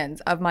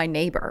opinions of my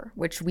neighbor,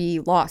 which we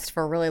lost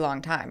for a really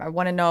long time. I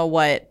want to know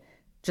what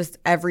just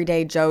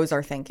everyday Joes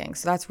are thinking.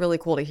 So that's really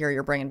cool to hear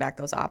you're bringing back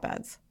those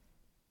op-eds.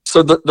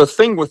 So the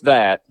thing with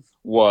that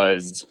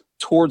was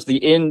towards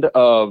the end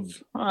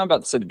of, I'm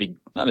about to say the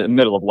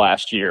middle of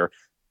last year.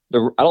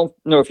 I don't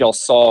know if y'all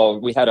saw,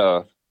 we had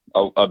a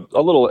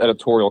little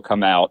editorial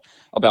come out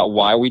about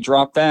why we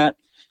dropped that.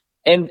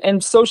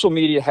 And social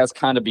media has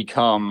kind of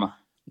become,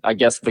 I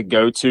guess, the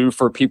go-to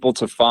for people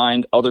to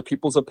find other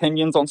people's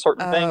opinions on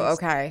certain things. Oh,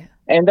 okay.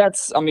 And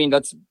that's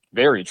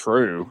very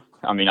true.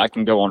 I mean, I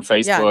can go on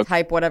Facebook,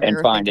 type whatever and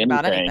you're find thinking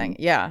anything. about anything.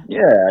 Yeah.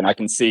 Yeah, and I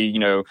can see,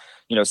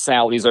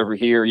 Sally's over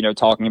here,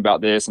 talking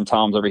about this, and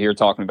Tom's over here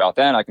talking about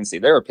that. And I can see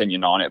their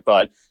opinion on it.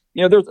 But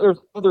there's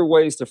other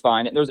ways to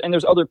find it.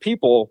 There's other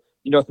people,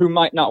 who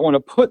might not want to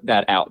put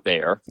that out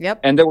there. Yep.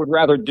 And they would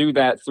rather do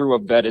that through a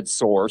vetted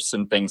source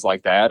and things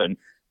like that, and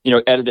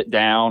edit it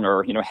down,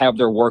 or have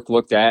their work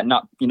looked at,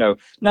 not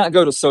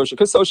go to social,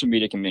 because social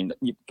media can mean,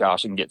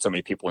 gosh, it can get so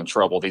many people in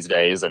trouble these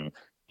days, and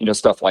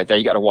stuff like that.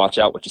 You got to watch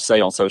out what you say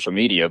on social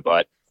media.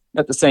 But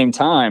at the same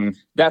time,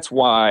 that's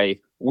why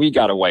we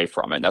got away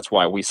from it. That's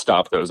why we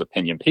stopped those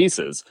opinion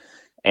pieces.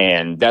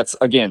 And that's,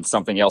 again,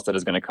 something else that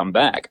is going to come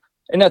back.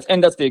 And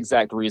that's the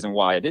exact reason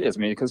why it is. I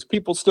mean, because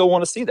people still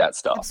want to see that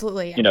stuff.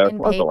 Absolutely. In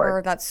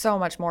paper, that's so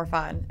much more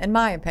fun, in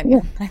my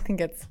opinion. I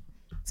think it's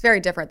very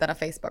different than a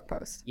Facebook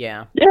post.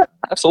 Yeah. Yeah,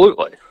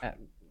 absolutely.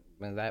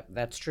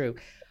 That's true.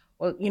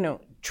 Well,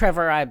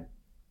 Trevor,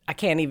 I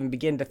can't even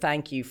begin to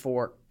thank you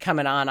for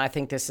coming on. I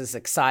think this is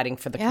exciting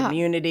for the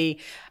community.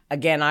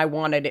 Again, I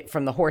wanted it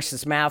from the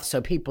horse's mouth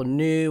so people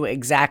knew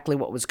exactly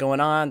what was going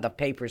on. The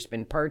paper's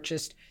been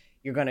purchased.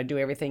 You're going to do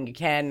everything you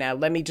can. Now,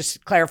 let me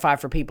just clarify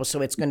for people.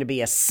 So it's going to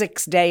be a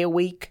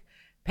 6-day-a-week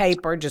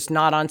paper, just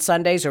not on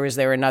Sundays, or is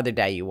there another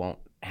day you won't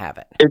have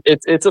it?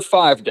 It's a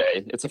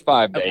 5-day. It's a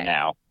 5-day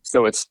now.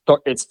 So it's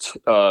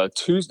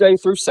Tuesday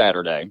through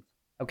Saturday.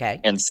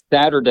 Okay. And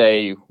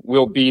Saturday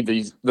will be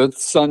the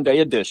Sunday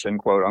edition,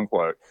 quote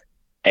unquote.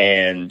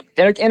 And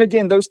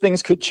again, those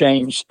things could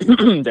change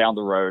down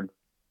the road.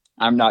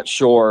 I'm not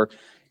sure,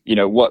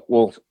 what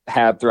we'll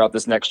have throughout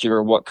this next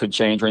year, what could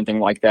change or anything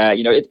like that.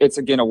 It's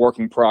again a work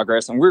in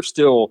progress, and we're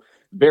still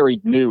very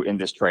new in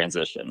this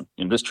transition.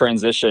 This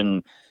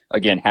transition,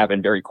 again,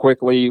 happened very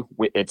quickly.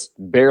 It's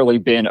barely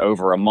been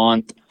over a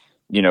month.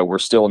 We're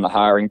still in the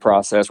hiring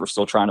process. We're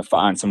still trying to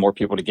find some more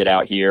people to get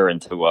out here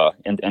and to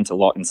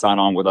sign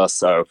on with us.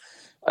 So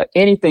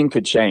anything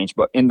could change.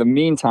 But in the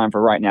meantime,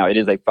 for right now, it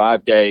is a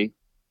 5-day,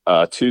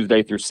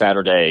 Tuesday through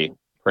Saturday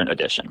print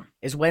edition.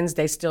 Is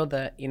Wednesday still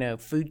the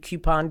food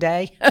coupon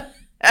day?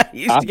 I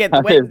used to get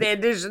the Wednesday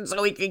edition so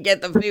we could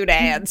get the food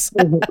ads.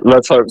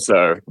 Let's hope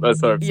so.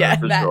 Yeah,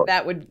 sure.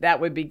 that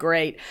would be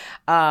great.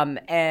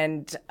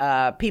 And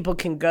people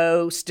can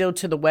go still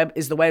to the web.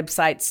 Is the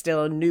website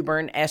still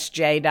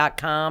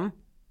newbernsj.com?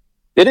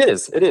 It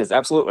is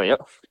absolutely.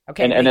 Yep.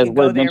 Okay, and as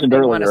Liz mentioned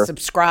earlier, want to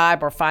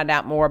subscribe or find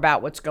out more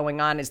about what's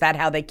going on. Is that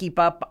how they keep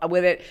up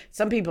with it?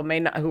 Some people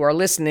may not, who are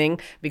listening,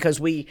 because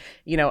we,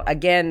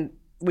 again,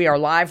 we are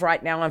live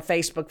right now on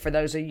Facebook for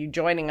those of you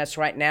joining us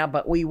right now,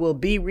 but we will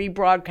be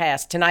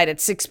rebroadcast tonight at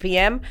 6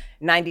 p.m.,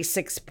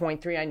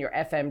 96.3 on your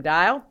FM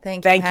dial.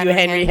 Thank you,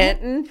 Henry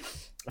Hinton,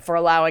 for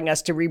allowing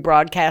us to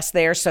rebroadcast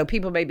there. So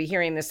people may be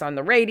hearing this on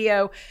the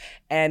radio,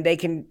 and they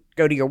can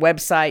go to your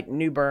website,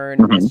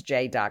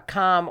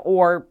 newbernsj.com,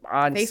 or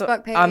on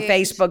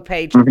Facebook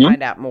page to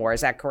find out more.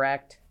 Is that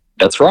correct?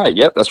 That's right.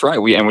 Yep, that's right.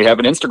 We have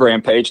an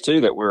Instagram page too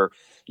that we're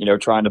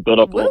trying to build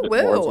up a little bit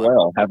more as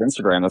well. Have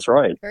Instagram. That's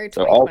right. Very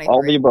so all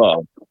the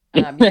above.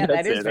 Yeah,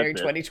 that is very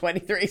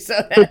 2023. So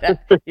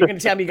you're going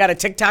to tell me you got a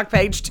TikTok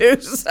page too?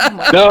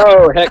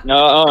 No, heck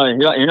no.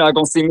 You're not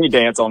going to see me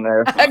dance on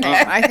there. Okay.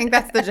 I think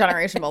that's the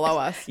generation below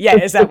us. Yeah,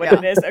 is that what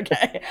it is?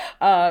 Okay.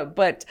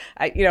 But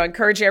I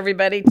encourage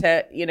everybody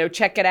to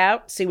check it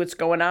out, see what's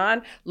going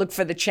on, look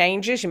for the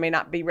changes. You may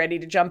not be ready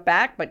to jump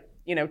back, but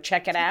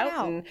check it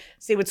out and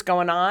see what's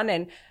going on.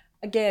 And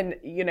again,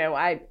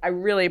 I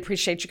really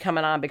appreciate you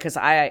coming on, because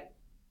I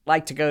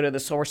like to go to the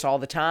source all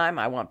the time.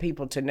 I want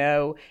people to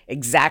know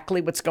exactly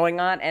what's going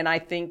on. And I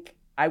think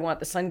I want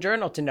the Sun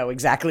Journal to know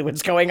exactly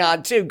what's going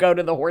on too. Go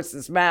to the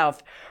horse's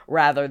mouth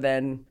rather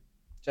than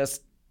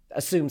just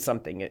assume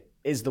something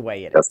is the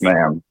way it is. Yes,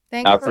 ma'am.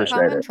 Thank you for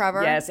coming,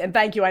 Trevor. Yes, and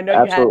thank you. I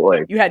know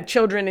you had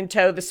children in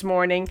tow this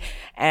morning,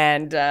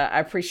 and I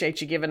appreciate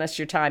you giving us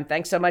your time.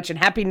 Thanks so much, and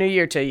Happy New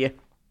Year to you.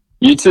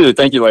 You too.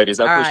 Thank you, ladies.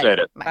 I appreciate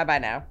it. Bye-bye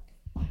now.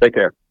 Take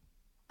care.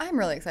 I'm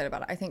really excited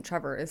about it. I think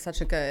Trevor is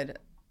such a good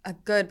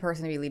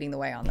person to be leading the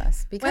way on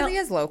this, because he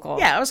is local.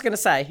 Yeah, I was going to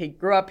say, he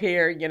grew up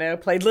here,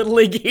 played Little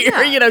League here,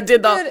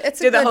 did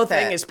the whole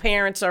thing. His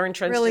parents are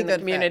interested in the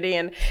community.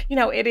 And,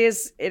 it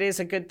is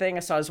a good thing. I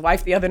saw his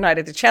wife the other night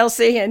at the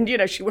Chelsea, and,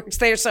 she works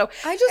there. So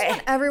I just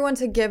want everyone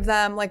to give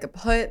them,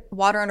 put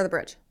water under the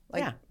bridge.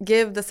 Like,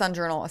 give the Sun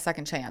Journal a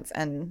second chance,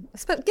 and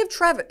give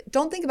Trevor.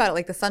 Don't think about it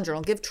like the Sun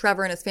Journal. Give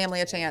Trevor and his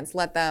family a chance.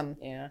 Let them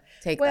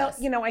take this.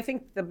 Well, I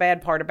think the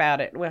bad part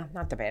about it, well,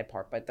 not the bad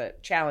part, but the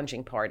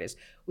challenging part is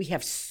we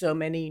have so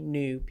many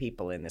new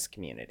people in this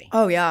community.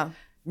 Oh, yeah.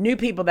 New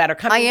people that are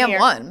coming here. I am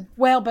one.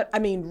 Well, but I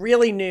mean,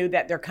 really new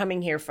that they're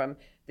coming here from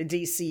the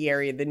D.C.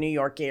 area, the New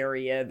York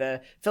area,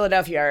 the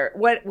Philadelphia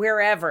area,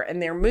 wherever,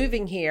 and they're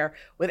moving here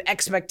with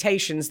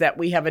expectations that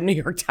we have a New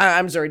York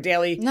Times or a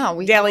Daily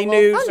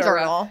News or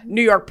a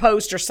New York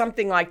Post or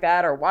something like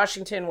that, or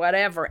Washington,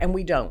 whatever, and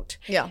we don't.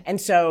 Yeah. And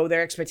so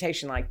their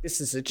expectation, like, this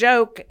is a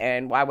joke,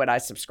 and why would I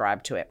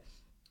subscribe to it?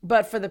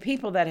 But for the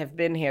people that have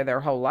been here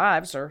their whole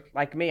lives, or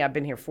like me, I've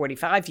been here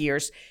 45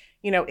 years,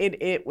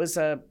 it was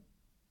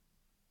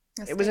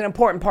an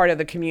important part of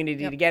the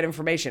community to get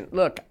information.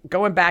 Look,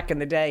 going back in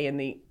the day in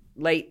the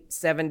late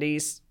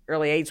 70s,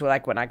 early 80s,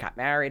 like when I got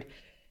married,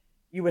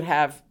 you would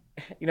have,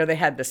 they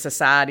had the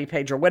society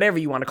page or whatever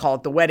you want to call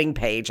it, the wedding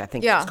page. I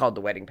think it's called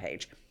the wedding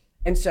page.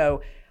 And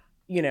so,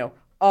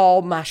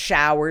 all my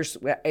showers,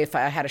 if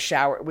I had a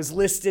shower, it was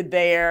listed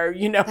there,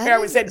 where I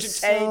was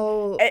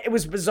entertained. It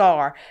was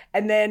bizarre.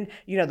 And then,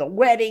 the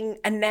wedding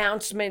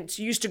announcements,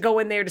 you used to go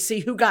in there to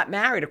see who got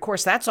married. Of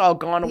course, that's all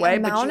gone away.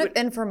 The amount of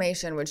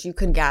information which you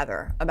could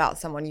gather about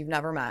someone you've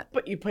never met.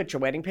 But you put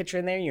your wedding picture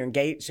in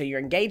there, so your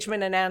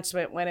engagement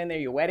announcement went in there,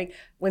 your wedding.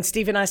 When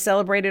Steve and I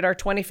celebrated our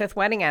 25th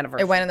wedding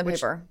anniversary. It went in the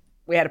paper.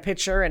 We had a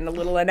picture and a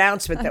little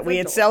announcement that we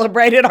had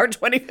celebrated our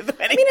 25th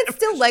wedding. It's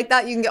still like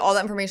that. You can get all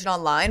that information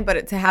online,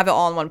 but to have it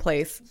all in one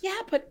place. Yeah,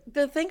 but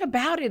the thing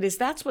about it is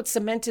that's what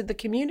cemented the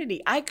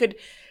community. I could,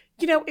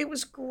 it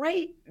was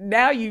great.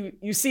 Now you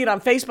see it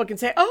on Facebook and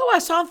say, oh, I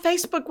saw on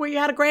Facebook where you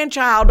had a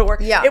grandchild, or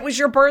it was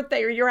your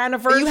birthday or your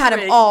anniversary. But you had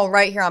them all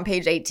right here on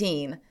page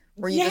 18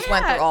 where you just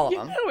went through all of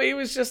them. It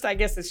was just, I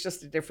guess it's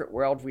just a different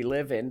world we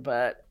live in,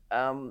 but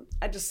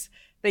I just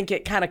think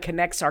it kind of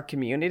connects our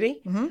community.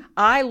 Mm-hmm.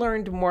 I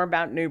learned more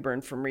about New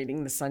Bern from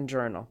reading the Sun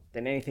Journal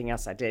than anything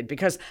else I did,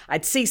 because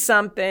I'd see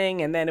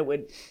something and then it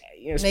would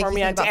spur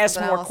me on to ask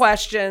more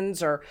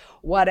questions or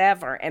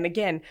whatever. And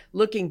again,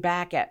 looking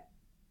back at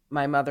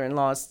my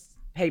mother-in-law's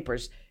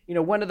papers,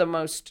 one of the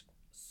most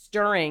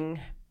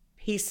stirring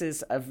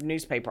pieces of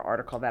newspaper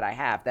article that I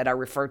have that I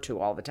refer to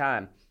all the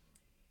time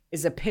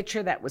is a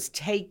picture that was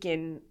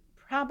taken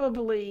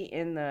probably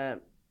in I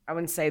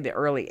wouldn't say the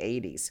early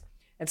 80s.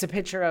 It's a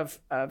picture of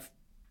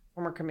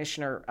former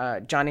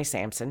Commissioner Johnny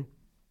Sampson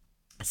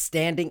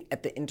standing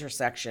at the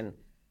intersection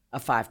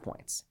of 5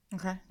 Points.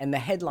 Okay. And the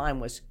headline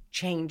was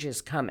 "Change is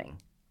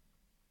Coming,"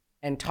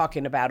 and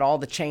talking about all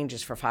the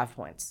changes for 5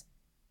 Points.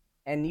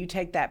 And you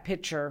take that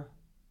picture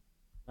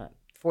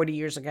 40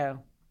 years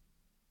ago,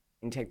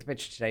 and you take the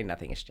picture today,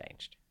 nothing has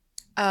changed.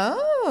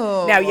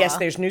 Oh. Now, yes,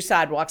 there's new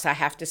sidewalks. I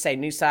have to say,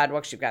 new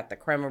sidewalks. You've got the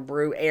Crema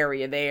Brew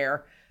area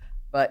there,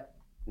 but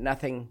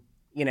nothing...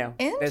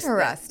 Interesting.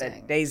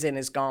 That Days In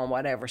is gone,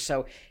 whatever.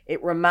 So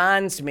it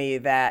reminds me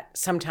that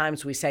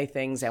sometimes we say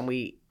things and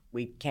we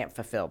can't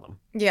fulfill them.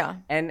 Yeah.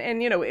 And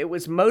it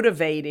was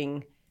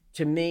motivating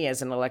to me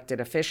as an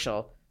elected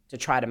official to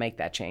try to make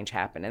that change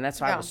happen. And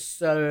that's why I was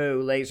so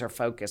laser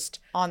focused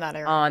on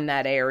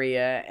that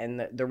area and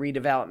the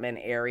redevelopment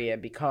area,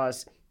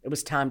 because it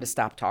was time to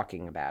stop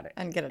talking about it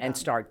and get it done. And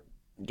start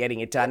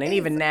getting it done. And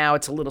even now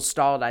it's a little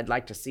stalled. I'd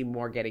like to see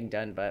more getting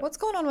done. But what's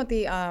going on with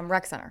the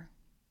rec center?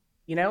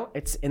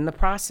 It's in the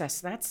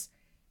process. That's,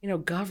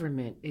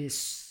 government is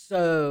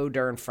so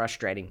darn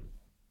frustrating.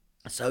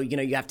 So,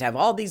 you have to have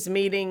all these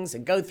meetings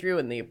and go through,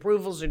 and the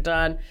approvals are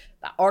done.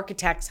 The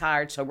architect's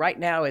hired. So right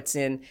now it's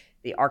in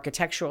the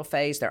architectural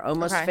phase. They're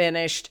almost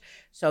finished.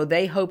 So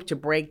they hope to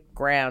break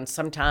ground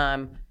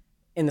sometime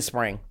in the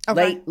spring.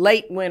 Okay.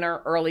 Late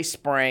winter, early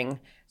spring.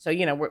 So,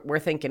 we're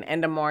thinking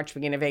end of March,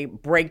 beginning of April,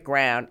 break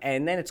ground,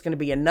 and then it's going to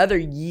be another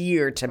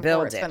year to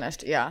build it.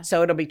 Finished, yeah.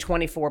 So it'll be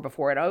 24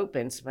 before it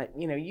opens. But,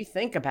 you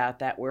think about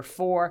that. We're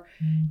you're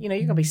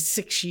going to be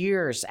 6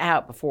 years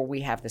out before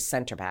we have the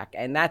center back,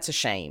 and that's a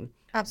shame.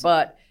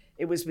 Absolutely. But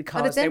it was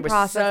because there was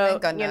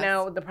thank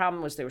goodness. The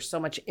problem was there was so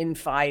much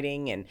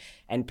infighting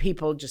and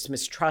people just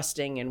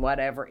mistrusting and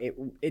whatever.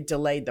 It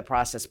delayed the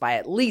process by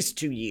at least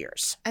 2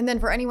 years. And then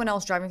for anyone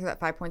else driving through that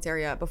 5 Points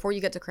area, before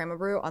you get to Crema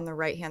Brew, on the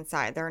right-hand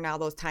side, there are now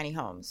those tiny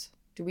homes.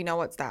 Do we know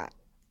what's that?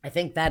 I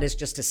think that is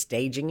just a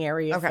staging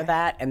area for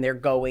that, and they're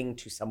going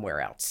to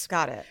somewhere else.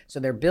 Got it. So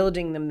they're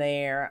building them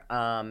there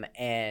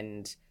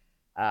and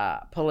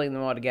pulling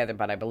them all together,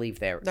 but I believe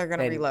they're going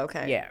to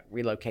relocate. Yeah,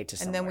 relocate to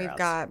somewhere else. And then we've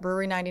got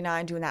Brewery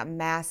 99 doing that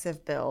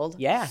massive build.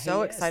 Yeah,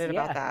 so excited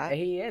about that.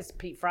 He is.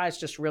 Pete Fry's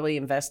just really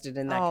invested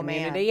in that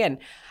community, and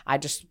I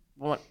just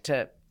want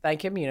to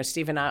thank him.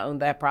 Steve and I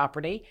owned that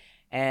property,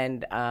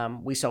 and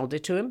we sold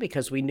it to him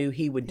because we knew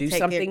he would do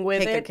something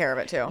with it. Take good care of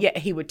it too. Yeah,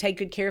 he would take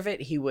good care of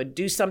it. He would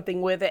do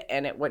something with it,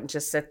 and it wouldn't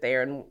just sit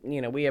there. And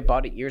we had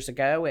bought it years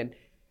ago and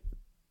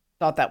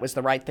thought that was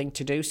the right thing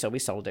to do, so we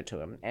sold it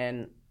to him.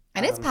 And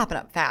it's popping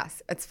up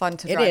fast. It's fun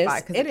to drive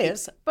by. It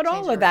is. But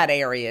all of that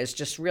area is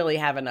just really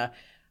having a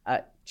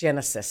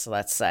genesis,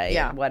 let's say,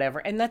 Yeah. whatever.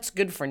 And that's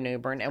good for New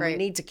Bern. And we Right.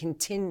 need to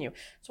continue.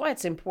 That's why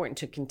it's important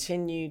to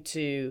continue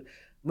to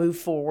move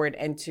forward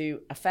and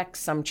to affect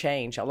some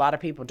change. A lot of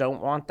people don't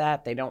want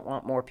that. They don't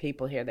want more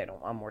people here. They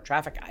don't want more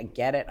traffic. I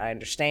get it. I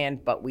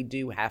understand. But we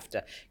do have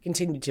to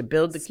continue to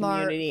build the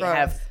Smart community,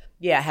 growth.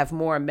 have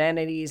more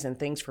amenities and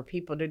things for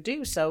people to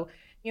do. So,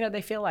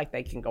 they feel like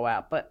they can go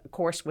out. But of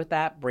course, with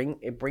that,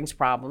 it brings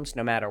problems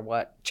no matter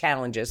what.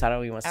 Challenges. I don't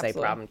even want to say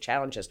Absolutely. problem,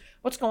 challenges.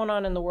 What's going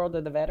on in the world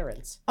of the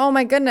veterans? Oh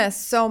my goodness,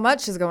 so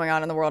much is going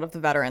on in the world of the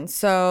veterans.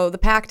 So the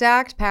PACT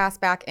Act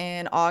passed back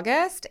in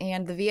August,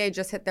 and the VA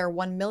just hit their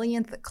 1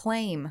 millionth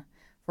claim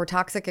for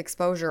toxic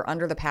exposure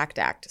under the PACT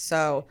Act.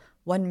 So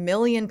 1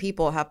 million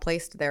people have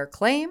placed their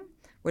claim,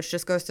 which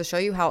just goes to show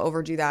you how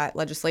overdue that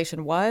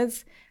legislation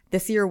was.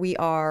 This year, we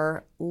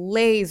are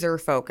laser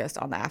focused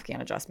on the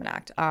Afghan Adjustment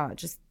Act.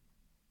 Just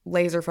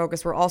laser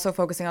focused. We're also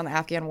focusing on the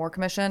Afghan War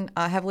Commission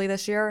heavily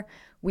this year.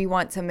 We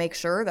want to make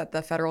sure that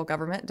the federal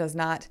government does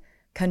not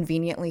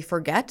conveniently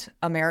forget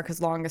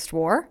America's longest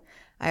war.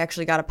 I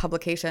actually got a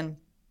publication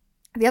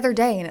the other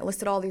day, and it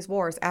listed all these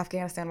wars.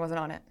 Afghanistan wasn't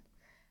on it.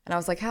 And I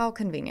was like, how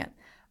convenient.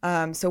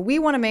 So we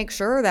want to make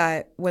sure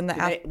that when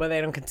the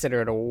they don't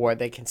consider it a war.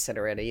 They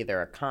consider it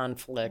either a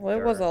conflict it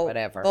or was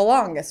whatever. the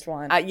longest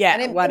one. Yeah,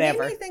 and it whatever.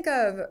 made me think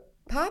of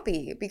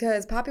Poppy,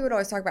 because Poppy would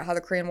always talk about how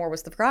the Korean War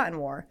was the forgotten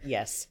war.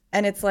 Yes.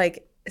 And it's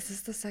like, is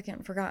this the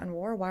second forgotten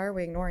war? Why are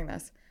we ignoring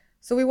this?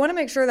 So we want to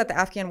make sure that the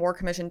Afghan War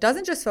Commission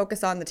doesn't just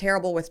focus on the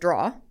terrible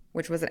withdrawal,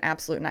 which was an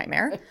absolute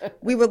nightmare.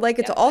 We would like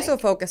it to also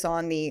focus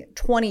on the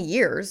 20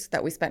 years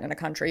that we spent in a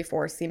country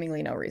for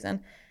seemingly no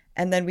reason.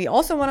 And then we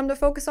also want them to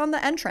focus on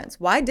the entrance.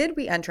 Why did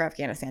we enter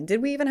Afghanistan?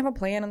 Did we even have a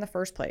plan in the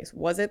first place?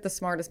 Was it the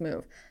smartest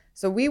move?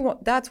 So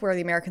that's where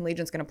the American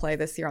Legion's going to play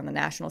this year on the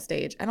national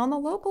stage. And on the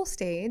local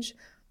stage,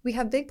 we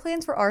have big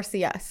plans for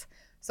RCS.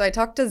 So I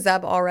talked to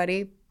Zeb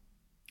already.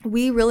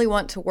 We really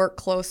want to work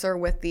closer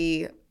with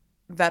the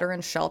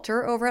veteran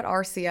shelter over at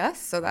RCS.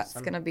 So that's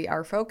going to be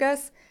our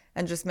focus,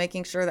 and just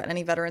making sure that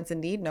any veterans in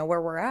need know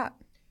where we're at.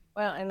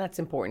 Well, and that's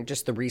important,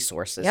 just the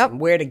resources Yep. and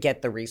where to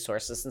get the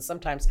resources. And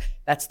sometimes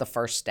that's the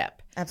first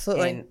step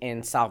Absolutely.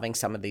 in solving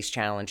some of these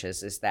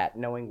challenges, is that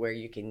knowing where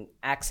you can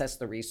access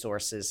the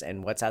resources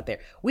and what's out there.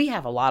 We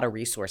have a lot of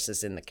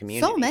resources in the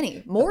community. So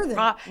many, more than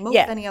most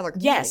any other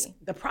community. Yes.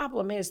 The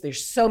problem is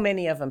there's so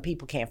many of them,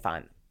 people can't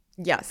find them.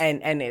 Yes.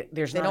 And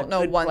there's They not don't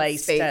know a good one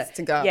place space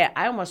to go. Yeah,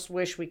 I almost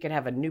wish we could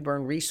have a New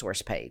Bern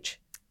resource page.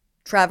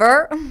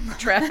 Trevor.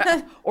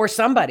 Or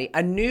somebody,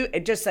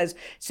 it just says,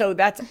 so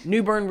that's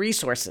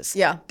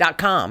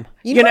newbernresources.com.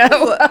 Yeah. You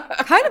know?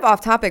 Kind of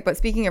off topic, but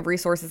speaking of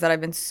resources that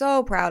I've been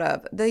so proud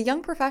of, the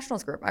Young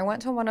Professionals Group. I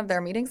went to one of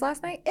their meetings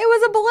last night. It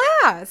was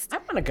a blast. I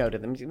want to go to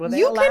them. Will they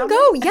You allow can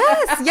me? go.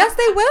 Yes. Yes,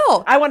 they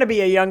will. I want to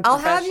be a young I'll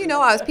professional. have you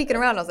know, I was peeking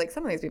around. I was like,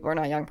 some of these people are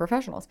not young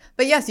professionals.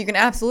 But yes, you can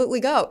absolutely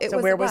go. So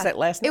where was it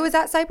last night? It was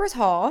at Cypress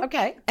Hall.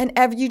 Okay. And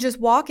you just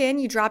walk in,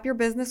 you drop your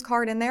business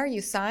card in there,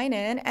 you sign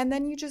in, and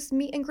then you just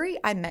meet and greet.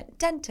 I met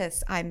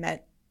dentists. I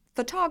met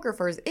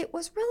photographers. It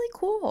was really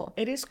cool.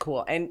 It is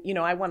cool. And,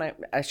 I want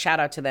to shout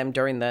out to them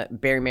during the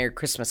Very Merry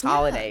Christmas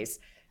holidays.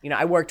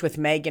 I worked with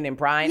Megan and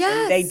Brian,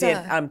 and they Yes.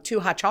 did 2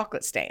 hot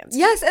chocolate stands.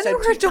 Yes, and So they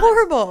were 2 times.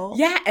 adorable.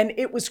 Yeah, and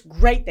it was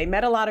great. They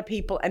met a lot of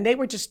people, and they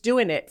were just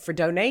doing it for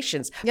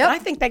donations. Yep. But I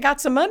think they got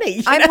some money.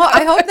 you I know?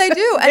 hope they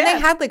do. And Yeah. they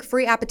had like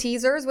free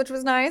appetizers, which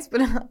was nice.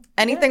 But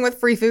anything with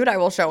free food, I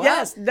will show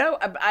Yes, up. no,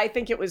 I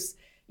think it was,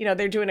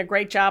 they're doing a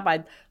great job.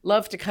 I'd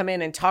love to come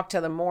in and talk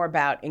to them more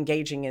about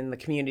engaging in the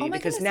community, Oh my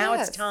because goodness, now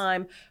yes. it's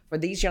time for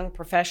these young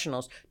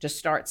professionals to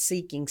start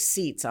seeking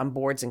seats on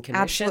boards and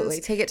commissions.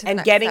 Absolutely. Take it to the and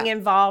next getting step.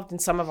 involved in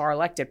some of our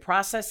elected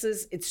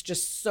processes. It's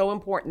just so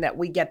important that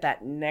we get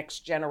that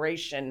next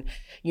generation,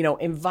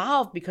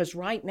 involved, because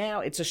right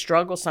now it's a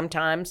struggle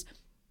sometimes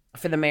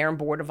for the mayor and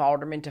board of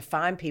aldermen to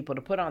find people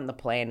to put on the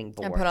planning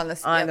board, And put on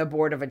this- on yep. the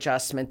board of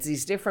adjustments,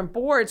 these different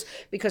boards,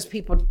 because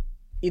people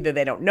either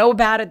they don't know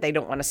about it, they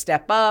don't want to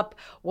step up,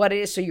 what it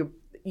is. So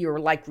you're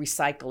like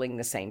recycling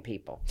the same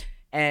people.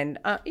 And,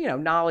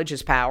 knowledge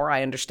is power.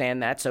 I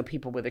understand that. So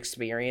people with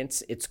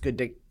experience, it's good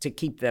to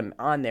keep them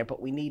on there,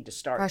 but we need to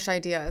start. Fresh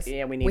ideas.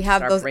 Yeah, we need We to have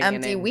start those bringing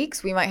empty in-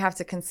 weeks. We might have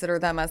to consider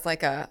them as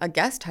like a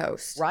guest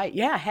host. Right.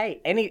 Yeah.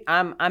 Hey,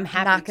 I'm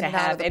happy Knocking to it out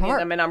of have the any of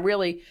park. them. And I'm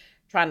really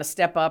trying to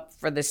step up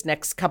for this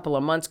next couple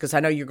of months, because I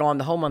know you're gone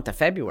the whole month of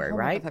February, Whole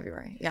month right? of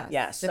February. Yes.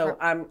 Yeah. So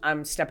Different-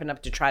 I'm stepping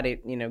up to try to,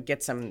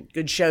 get some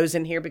good shows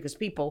in here, because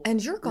people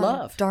and you're gone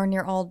love. darn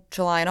near all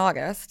July and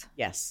August.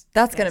 Yes.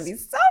 That's going to be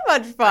so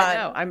much fun. I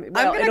know. I'm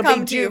going to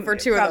come to you for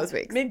 2 of those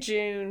weeks.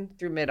 Mid-June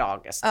through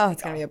mid-August. Oh,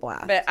 it's going to be a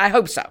blast. But I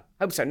hope so.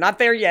 Not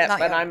there yet, Not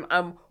but yet.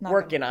 I'm Not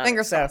working yet. on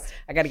Fingers it. So crossed.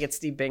 I got to get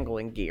Steve Bingle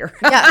in gear.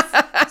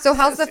 Yes. So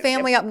how's the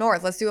family up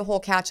north? Let's do a whole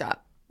catch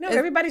up. No,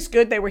 everybody's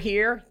good. They were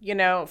here,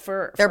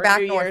 for They're a back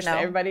few north years. now.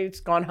 Everybody's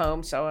gone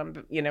home, so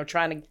I'm,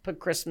 trying to put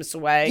Christmas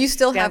away. Do you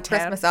still have downtown.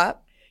 Christmas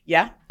up?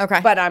 Yeah.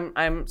 Okay. But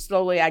I'm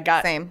slowly. I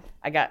got Same.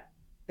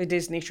 the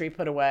Disney tree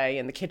put away,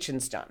 and the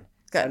kitchen's done.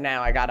 So Good.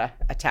 now I gotta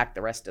attack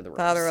the rest of the rooms.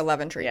 The other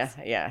 11 trees.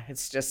 Yeah.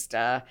 It's just.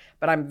 But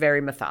I'm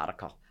very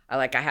methodical.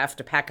 I have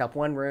to pack up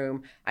one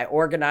room, I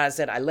organize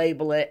it, I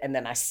label it, and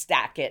then I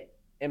stack it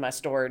in my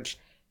storage,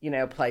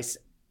 place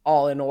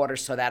all in order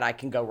so that I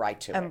can go right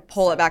to it. And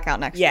pull it back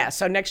out next year. Yeah,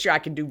 so next year I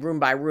can do room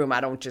by room.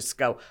 I don't just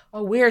go,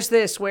 oh, where's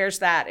this, where's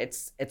that?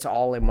 It's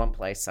all in one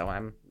place. So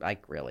I'm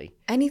like really.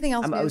 Anything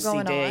else I'm new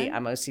OCD. going on?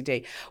 I'm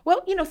OCD.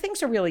 Well,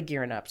 things are really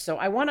gearing up. So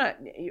I want to,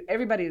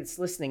 everybody that's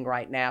listening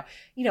right now,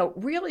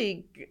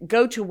 really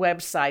go to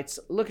websites,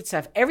 look at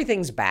stuff.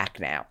 Everything's back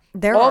now.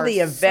 There all are the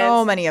events,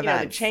 so many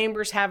events. The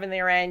Chamber's having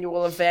their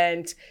annual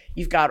event.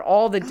 You've got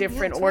all the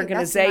different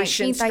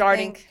organizations That's the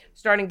 19th,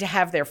 starting to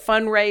have their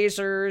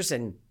fundraisers,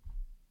 and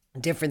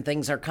different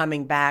things are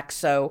coming back.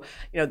 So,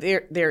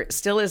 there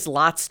still is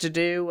lots to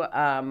do,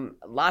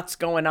 lots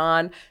going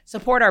on.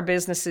 Support our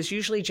businesses.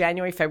 Usually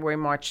January, February,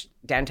 March,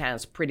 downtown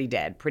is pretty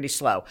dead, pretty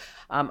slow.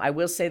 I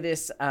will say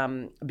this,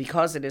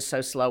 because it is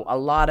so slow, a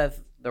lot of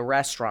the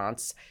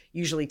restaurants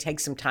usually take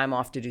some time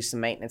off to do some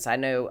maintenance. I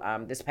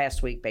know this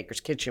past week, Baker's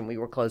Kitchen, we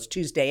were closed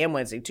Tuesday and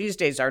Wednesday.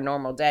 Tuesday's our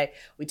normal day.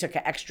 We took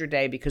an extra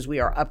day because we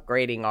are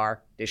upgrading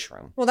our dish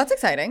room. Well, that's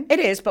exciting. It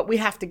is, but we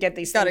have to get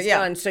these things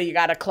done. So you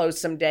got to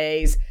close some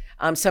days.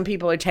 Some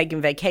people are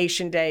taking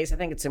vacation days. I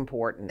think it's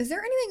important. Is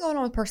there anything going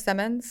on with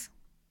Persimmons?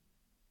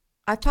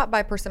 I've taught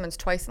by Persimmons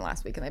twice in the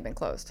last week, and they've been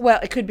closed. Well,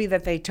 it could be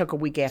that they took a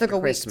week after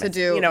Christmas. Week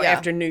to do,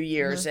 after New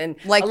Year's. And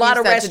like a lot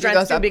of said,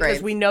 restaurants do, upgrades.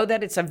 because we know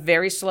that it's a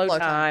very slow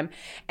time,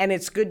 and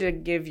it's good to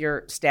give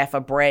your staff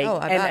a break.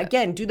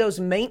 Again, do those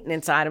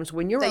maintenance items.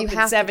 When you're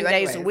open 7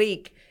 days a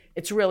week,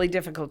 it's really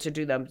difficult to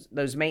do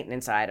those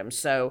maintenance items.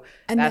 So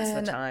that's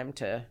the time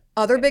to...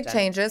 Other big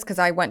changes, because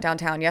I went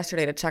downtown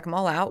yesterday to check them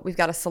all out. We've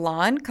got a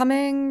salon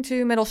coming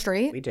to Middle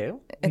Street. We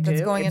do.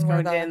 It's going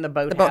in the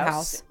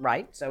boathouse.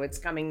 Right. So it's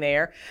coming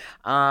there.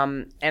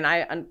 And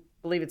I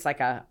believe it's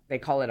they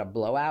call it a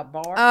blowout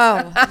bar.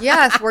 Oh,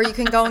 yes, where you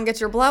can go and get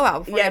your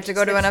blowout before you have to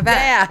go to an event.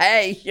 Yeah,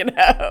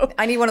 hey,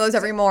 I need one of those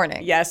every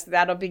morning. Yes,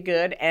 that'll be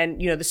good. And,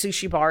 the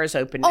sushi bar is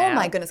open now. Oh,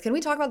 my goodness. Can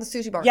we talk about the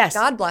sushi bar? Yes.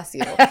 God bless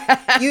you.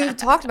 You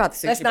talked about the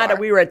sushi bar. That's not that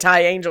we were a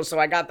Thai angel, so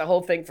I got the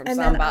whole thing from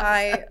somebody. And then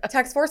I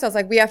text Forrest. I was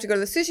like, we have to go to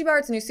the sushi bar.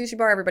 It's a new sushi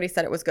bar. Everybody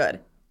said it was good.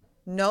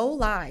 No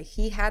lie.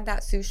 He had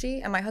that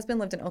sushi, and my husband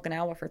lived in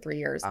Okinawa for 3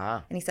 years.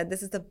 And he said,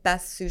 this is the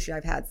best sushi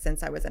I've had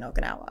since I was in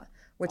Okinawa,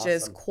 which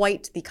is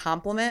quite the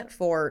compliment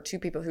for two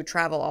people who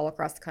travel all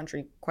across the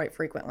country quite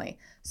frequently.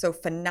 So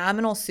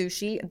phenomenal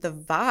sushi. The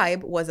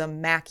vibe was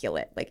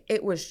immaculate.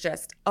 It was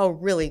just a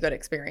really good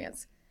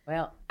experience.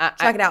 Well,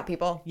 check it out,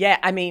 people. Yeah,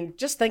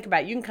 just think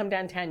about it. You can come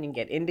downtown, you can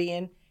get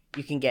Indian,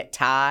 you can get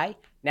Thai,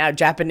 now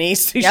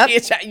Japanese sushi.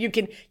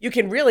 Yep. You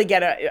can really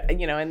get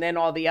and then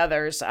all the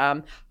others.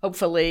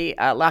 Hopefully,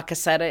 La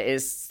Caseta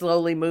is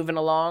slowly moving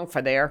along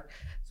so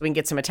we can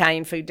get some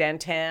Italian food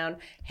downtown.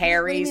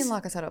 Harry's. What do you mean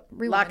La Caseta?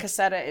 La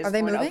Caseta is Are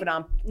they going moving? to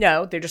open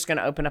no, they're just going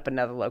to open up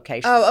another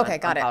location. Oh, okay,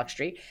 got it. Pollock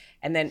Street.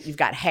 And then you've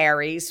got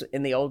Harry's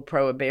in the old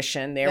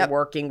Prohibition. They're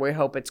working. We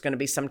hope it's going to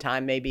be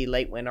sometime, maybe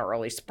late winter,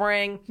 early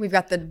spring. We've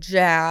got the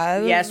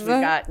Jazz. Yes, we've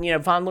got,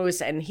 Von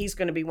Lewis, and he's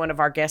going to be one of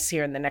our guests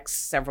here in the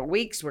next several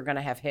weeks. We're going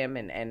to have him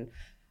and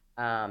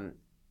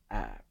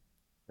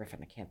Griffin,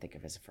 I can't think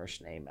of his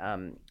first name,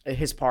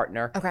 his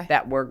partner,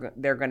 that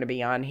they're going to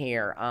be on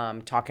here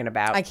talking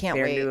about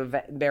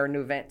their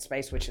new event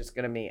space, which is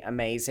going to be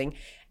amazing.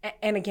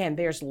 And again,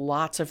 there's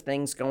lots of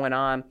things going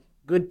on,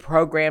 good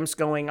programs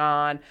going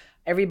on.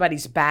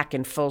 Everybody's back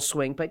in full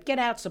swing, but get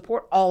out,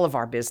 support all of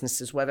our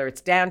businesses, whether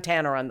it's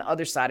downtown or on the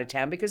other side of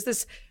town, because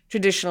this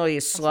traditionally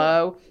is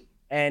slow,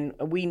 and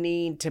we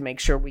need to make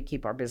sure we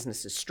keep our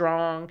businesses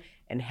strong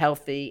and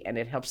healthy, and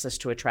it helps us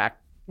to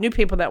attract new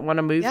people that want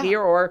to move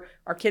here, or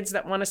our kids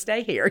that want to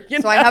stay here.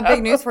 So I have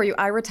big news for you.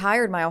 I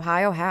retired my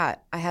Ohio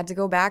hat. I had to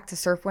go back to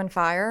Surf, Wind,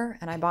 Fire,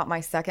 and I bought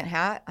my second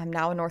hat. I'm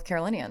now a North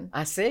Carolinian.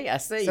 I see.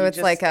 So it's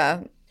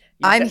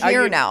I'm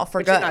here now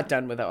for good. You're not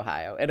done with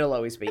Ohio. It'll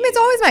always be. It's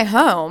always my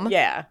home.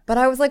 Yeah. But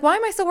I was like, why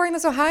am I still wearing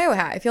this Ohio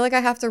hat? I feel like I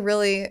have to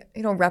really,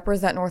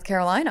 represent North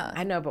Carolina.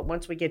 I know, but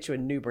once we get you a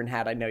New Bern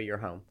hat, I know you're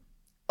home.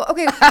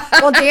 Okay.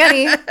 Well,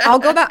 Danny, I'll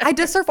go back. I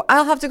just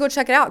I'll have to go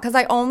check it out because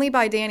I only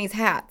buy Danny's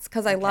hats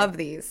because I love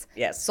these.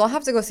 Yes. So I'll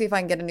have to go see if I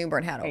can get a New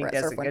Bern hat over at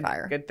Surf, Wind,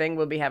 Fire. Good thing.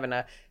 We'll be having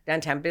a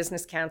downtown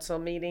business council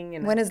meeting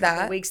in when is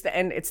that? Weeks,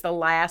 and it's the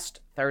last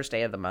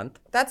Thursday of the month.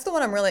 That's the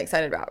one I'm really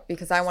excited about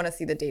because I want to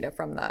see the data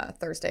from the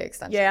Thursday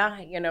extension.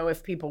 Yeah,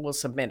 if people will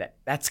submit it,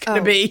 that's going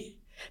to be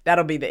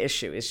that'll be the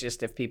issue. It's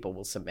just if people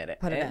will submit it.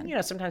 Put it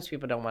in. Sometimes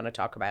people don't want to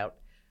talk about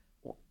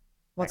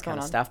what's going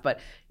on stuff, but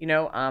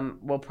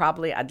we'll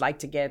probably. I'd like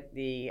to get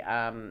the.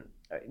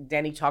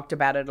 Danny talked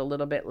about it a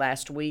little bit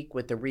last week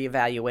with the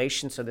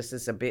reevaluation. So this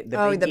is the big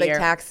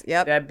tax.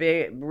 Yep. The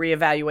big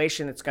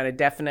reevaluation. It's going to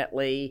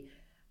definitely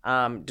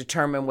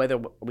determine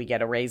whether we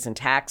get a raise in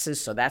taxes.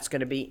 So that's going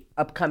to be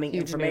upcoming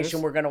huge information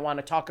news. We're going to want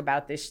to talk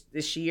about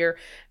this year.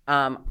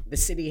 The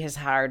city has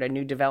hired a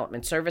new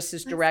development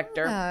services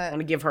director. I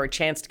want to give her a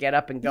chance to get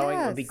up and going.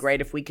 It would be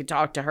great if we could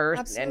talk to her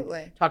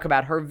and talk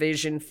about her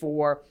vision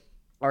for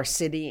our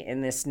city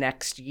in this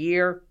next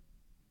year.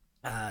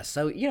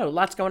 So,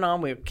 lots going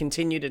on. We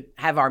continue to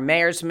have our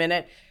Mayor's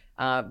Minute.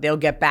 They'll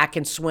get back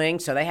in swing.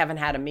 So they haven't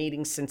had a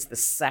meeting since the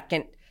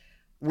second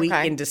week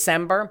in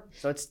December.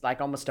 So it's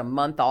like almost a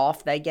month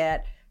off they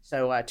get.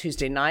 So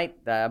Tuesday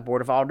night, the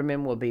Board of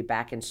Aldermen will be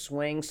back in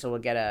swing. So we'll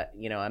get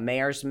a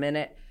mayor's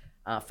minute,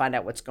 find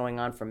out what's going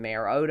on from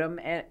Mayor Odom.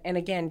 And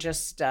again,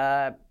 just,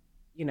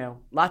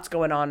 lots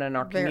going on in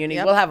our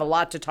community. We'll have a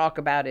lot to talk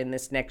about in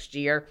this next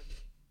year.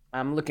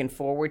 I'm looking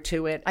forward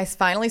to it. I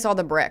finally saw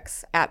the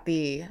bricks at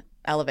the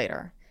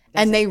elevator.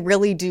 And they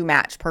really do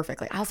match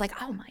perfectly. I was like,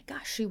 oh my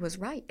gosh, she was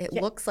right. It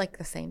looks like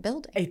the same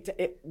building.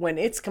 When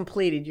it's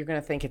completed, you're going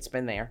to think it's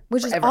been there.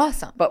 Which forever. Is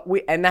awesome. But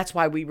that's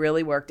why we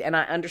really worked. And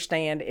I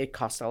understand it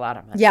costs a lot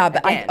of money. Yeah,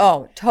 but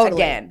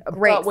totally. Again,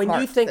 great. But when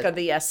you think of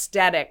the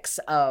aesthetics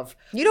of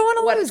you don't want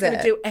to what lose it's going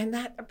to do, and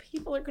that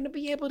people are going to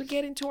be able to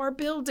get into our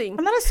building.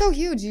 And that is so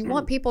huge. You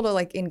want people to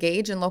like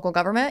engage in local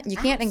government. You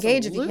can't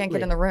engage if you can't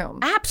get in the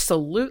room.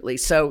 Absolutely.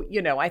 So,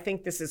 I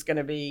think this is going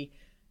to be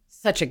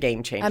such a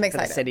game changer for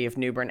the city of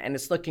New Bern, and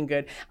it's looking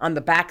good. On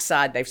the back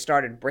side, they've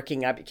started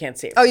bricking up. You can't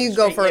see it. Oh, you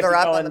go further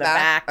up on the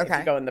back? Okay. If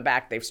you go in the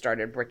back, they've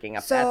started bricking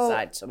up that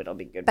side, so it'll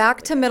be good.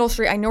 Back to Middle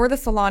Street. I know where the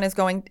salon is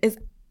going. Is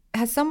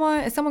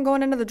someone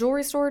going into the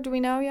jewelry store? Do we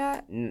know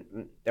yet?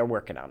 They're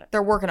working on it.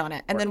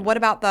 And then what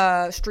about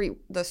the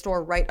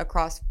store right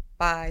across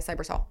by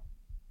Cypress Hall?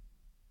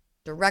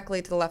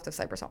 Directly to the left of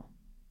Cypress Hall.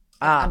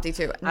 Empty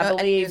too. I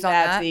believe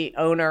that the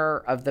owner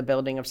of the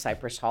building of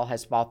Cypress Hall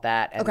has bought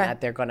that, and that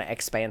they're going to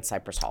expand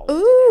Cypress Hall.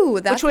 Ooh,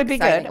 that's which would be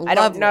exciting. good. I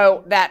don't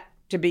know that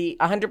to be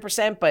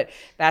 100%, but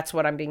that's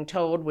what I'm being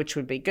told, which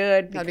would be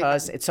good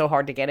because it's so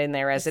hard to get in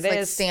there as it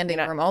is. Standing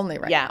room only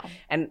now. Yeah,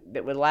 and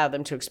it would allow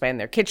them to expand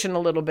their kitchen a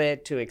little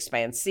bit, to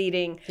expand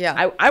seating.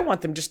 Yeah, I want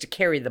them just to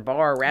carry the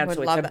bar around,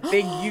 so it's a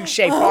big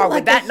U-shaped bar.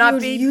 Would that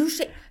not be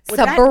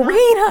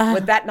Sabrina?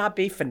 Would that not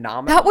be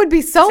phenomenal? That would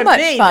be so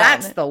much fun.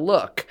 That's the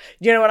look.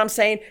 You know what I'm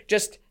saying?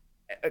 Just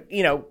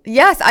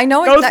yes, I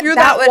know. Go through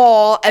that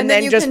wall and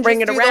then just bring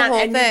it around,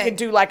 and you could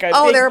do like a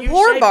big there are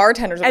poor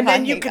bartenders, and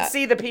then you could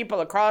see the people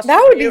across.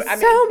 That would be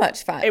so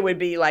much fun. It would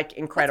be like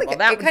incredible.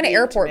 That kind of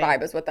airport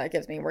vibe is what that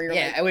gives me. Where you're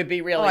it would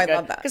be really good. I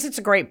love that because it's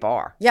a great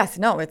bar. Yes,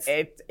 no,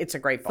 it's a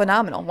great bar.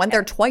 Phenomenal. Went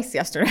there twice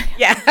yesterday.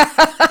 Yeah.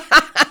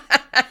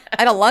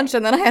 I had a lunch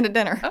and then I had a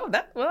dinner. Oh,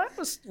 that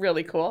was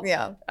really cool.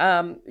 Yeah.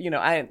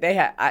 They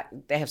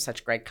have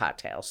such great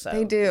cocktails. So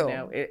they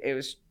do. It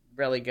was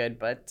really good,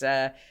 but.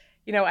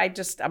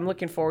 I'm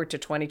looking forward to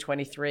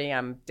 2023.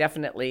 I'm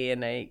definitely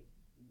in a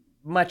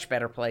much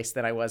better place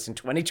than I was in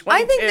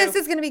 2022. I think this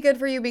is going to be good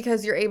for you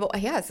because you're able.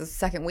 Yeah, it's the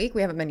second week.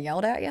 We haven't been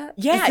yelled at yet.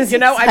 Yeah,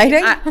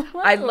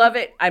 I love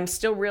it. I'm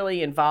still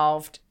really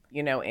involved,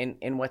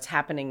 in what's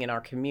happening in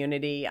our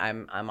community.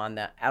 I'm on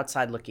the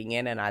outside looking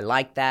in, and I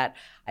like that.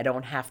 I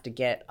don't have to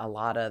get a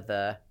lot of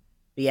the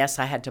BS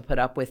I had to put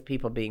up with,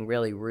 people being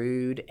really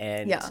rude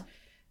and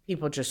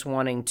people just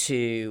wanting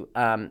to,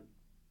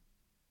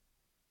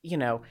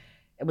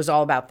 it was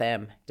all about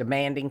them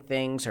demanding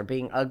things or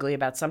being ugly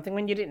about something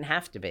when you didn't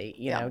have to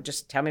be.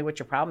 Just tell me what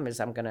your problem is.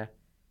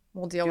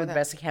 We'll deal with it. Do the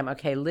best I can.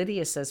 Okay,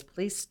 Lydia says,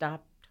 please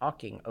stop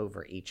talking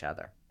over each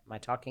other. Am I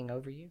talking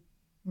over you?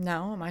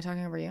 No, am I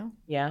talking over you?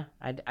 Yeah,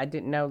 I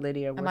didn't know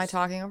Lydia was. Am I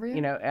talking over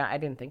you? I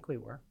didn't think we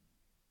were.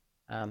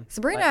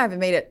 Sabrina and I have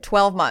made it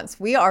 12 months.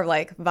 We are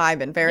like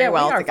vibing very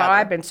well together. Yeah, we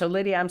are vibing. So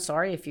Lydia, I'm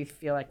sorry if you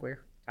feel like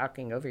we're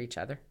talking over each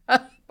other.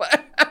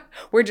 But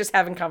we're just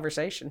having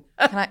conversation.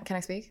 Can I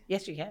speak?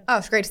 Yes, you can. Oh,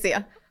 it's great to see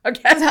you.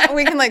 Okay.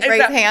 We can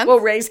raise hands.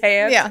 We'll raise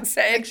hands. Yeah. And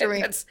say,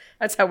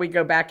 that's how we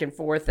go back and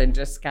forth and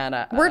just kind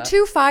of. We're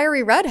two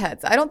fiery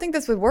redheads. I don't think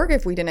this would work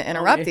if we didn't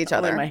interrupt each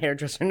other. My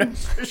hairdresser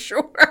knows for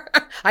sure.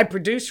 I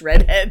produce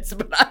redheads,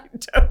 but I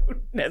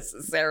don't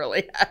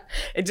necessarily.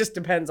 It just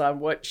depends on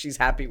what she's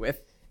happy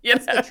with.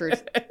 That's the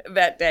truth.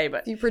 That day.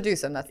 But if you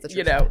produce them, that's the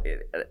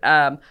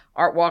truth.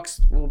 Art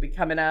walks will be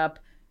coming up.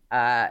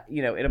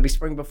 It'll be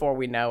spring before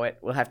we know it.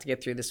 We'll have to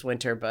get through this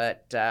winter,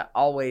 but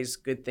always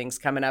good things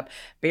coming up.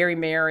 Barry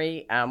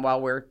Mary,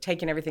 while we're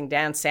taking everything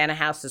down, Santa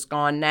House is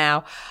gone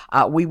now.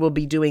 We will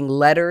be doing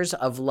Letters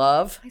of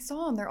Love. I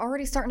saw them. They're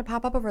already starting to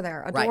pop up over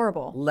there.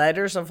 Adorable. Right.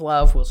 Letters of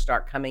Love will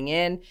start coming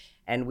in,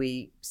 and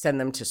we send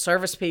them to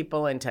service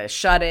people and to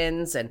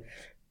shut-ins, and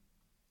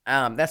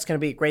that's going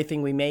to be a great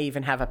thing. We may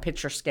even have a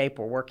picturescape.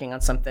 We're working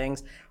on some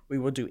things. We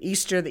will do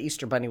Easter. The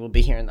Easter Bunny will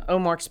be here in the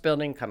Omarks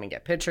building. Come and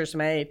get pictures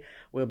made.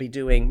 We'll be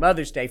doing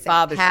Mother's Day,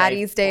 Father's Day.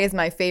 Patty's Day is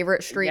my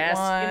favorite street one.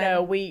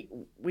 Yes,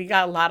 we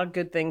got a lot of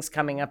good things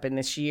coming up in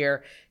this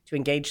year to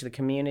engage the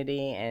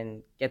community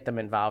and get them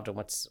involved in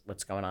what's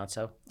going on.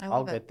 So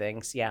all good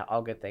things. Yeah,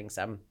 all good things.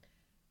 I'm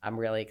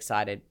really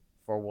excited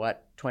for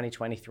what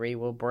 2023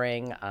 will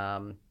bring.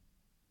 And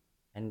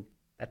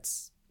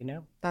that's.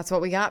 That's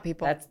what we got,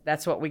 people.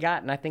 That's what we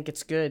got, and I think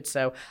it's good.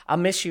 So I'll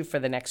miss you for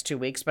the next 2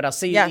 weeks, but I'll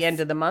see you at the end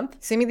of the month.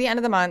 See me at the end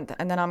of the month,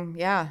 and then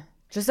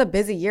just a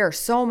busy year.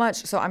 So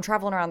much. So I'm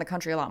traveling around the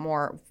country a lot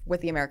more with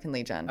the American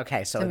Legion.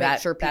 Okay, so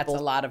that's a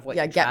lot of what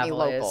your get me travel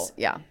local. is.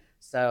 Yeah.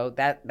 So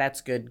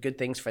that's good. Good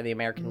things for the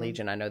American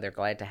Legion. I know they're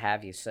glad to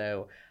have you.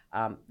 So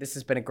This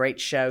has been a great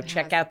show.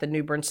 Check out the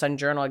New Bern Sun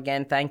Journal.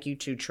 Again, thank you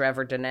to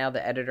Trevor Donnell,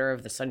 the editor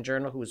of the Sun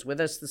Journal, who was with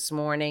us this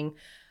morning.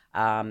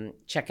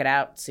 Check it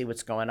out, see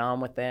what's going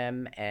on with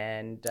them,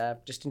 and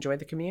just enjoy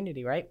the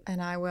community, right?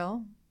 And I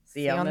will.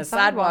 See you on the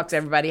sidewalks,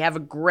 everybody. Have a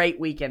great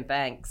weekend.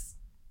 Thanks.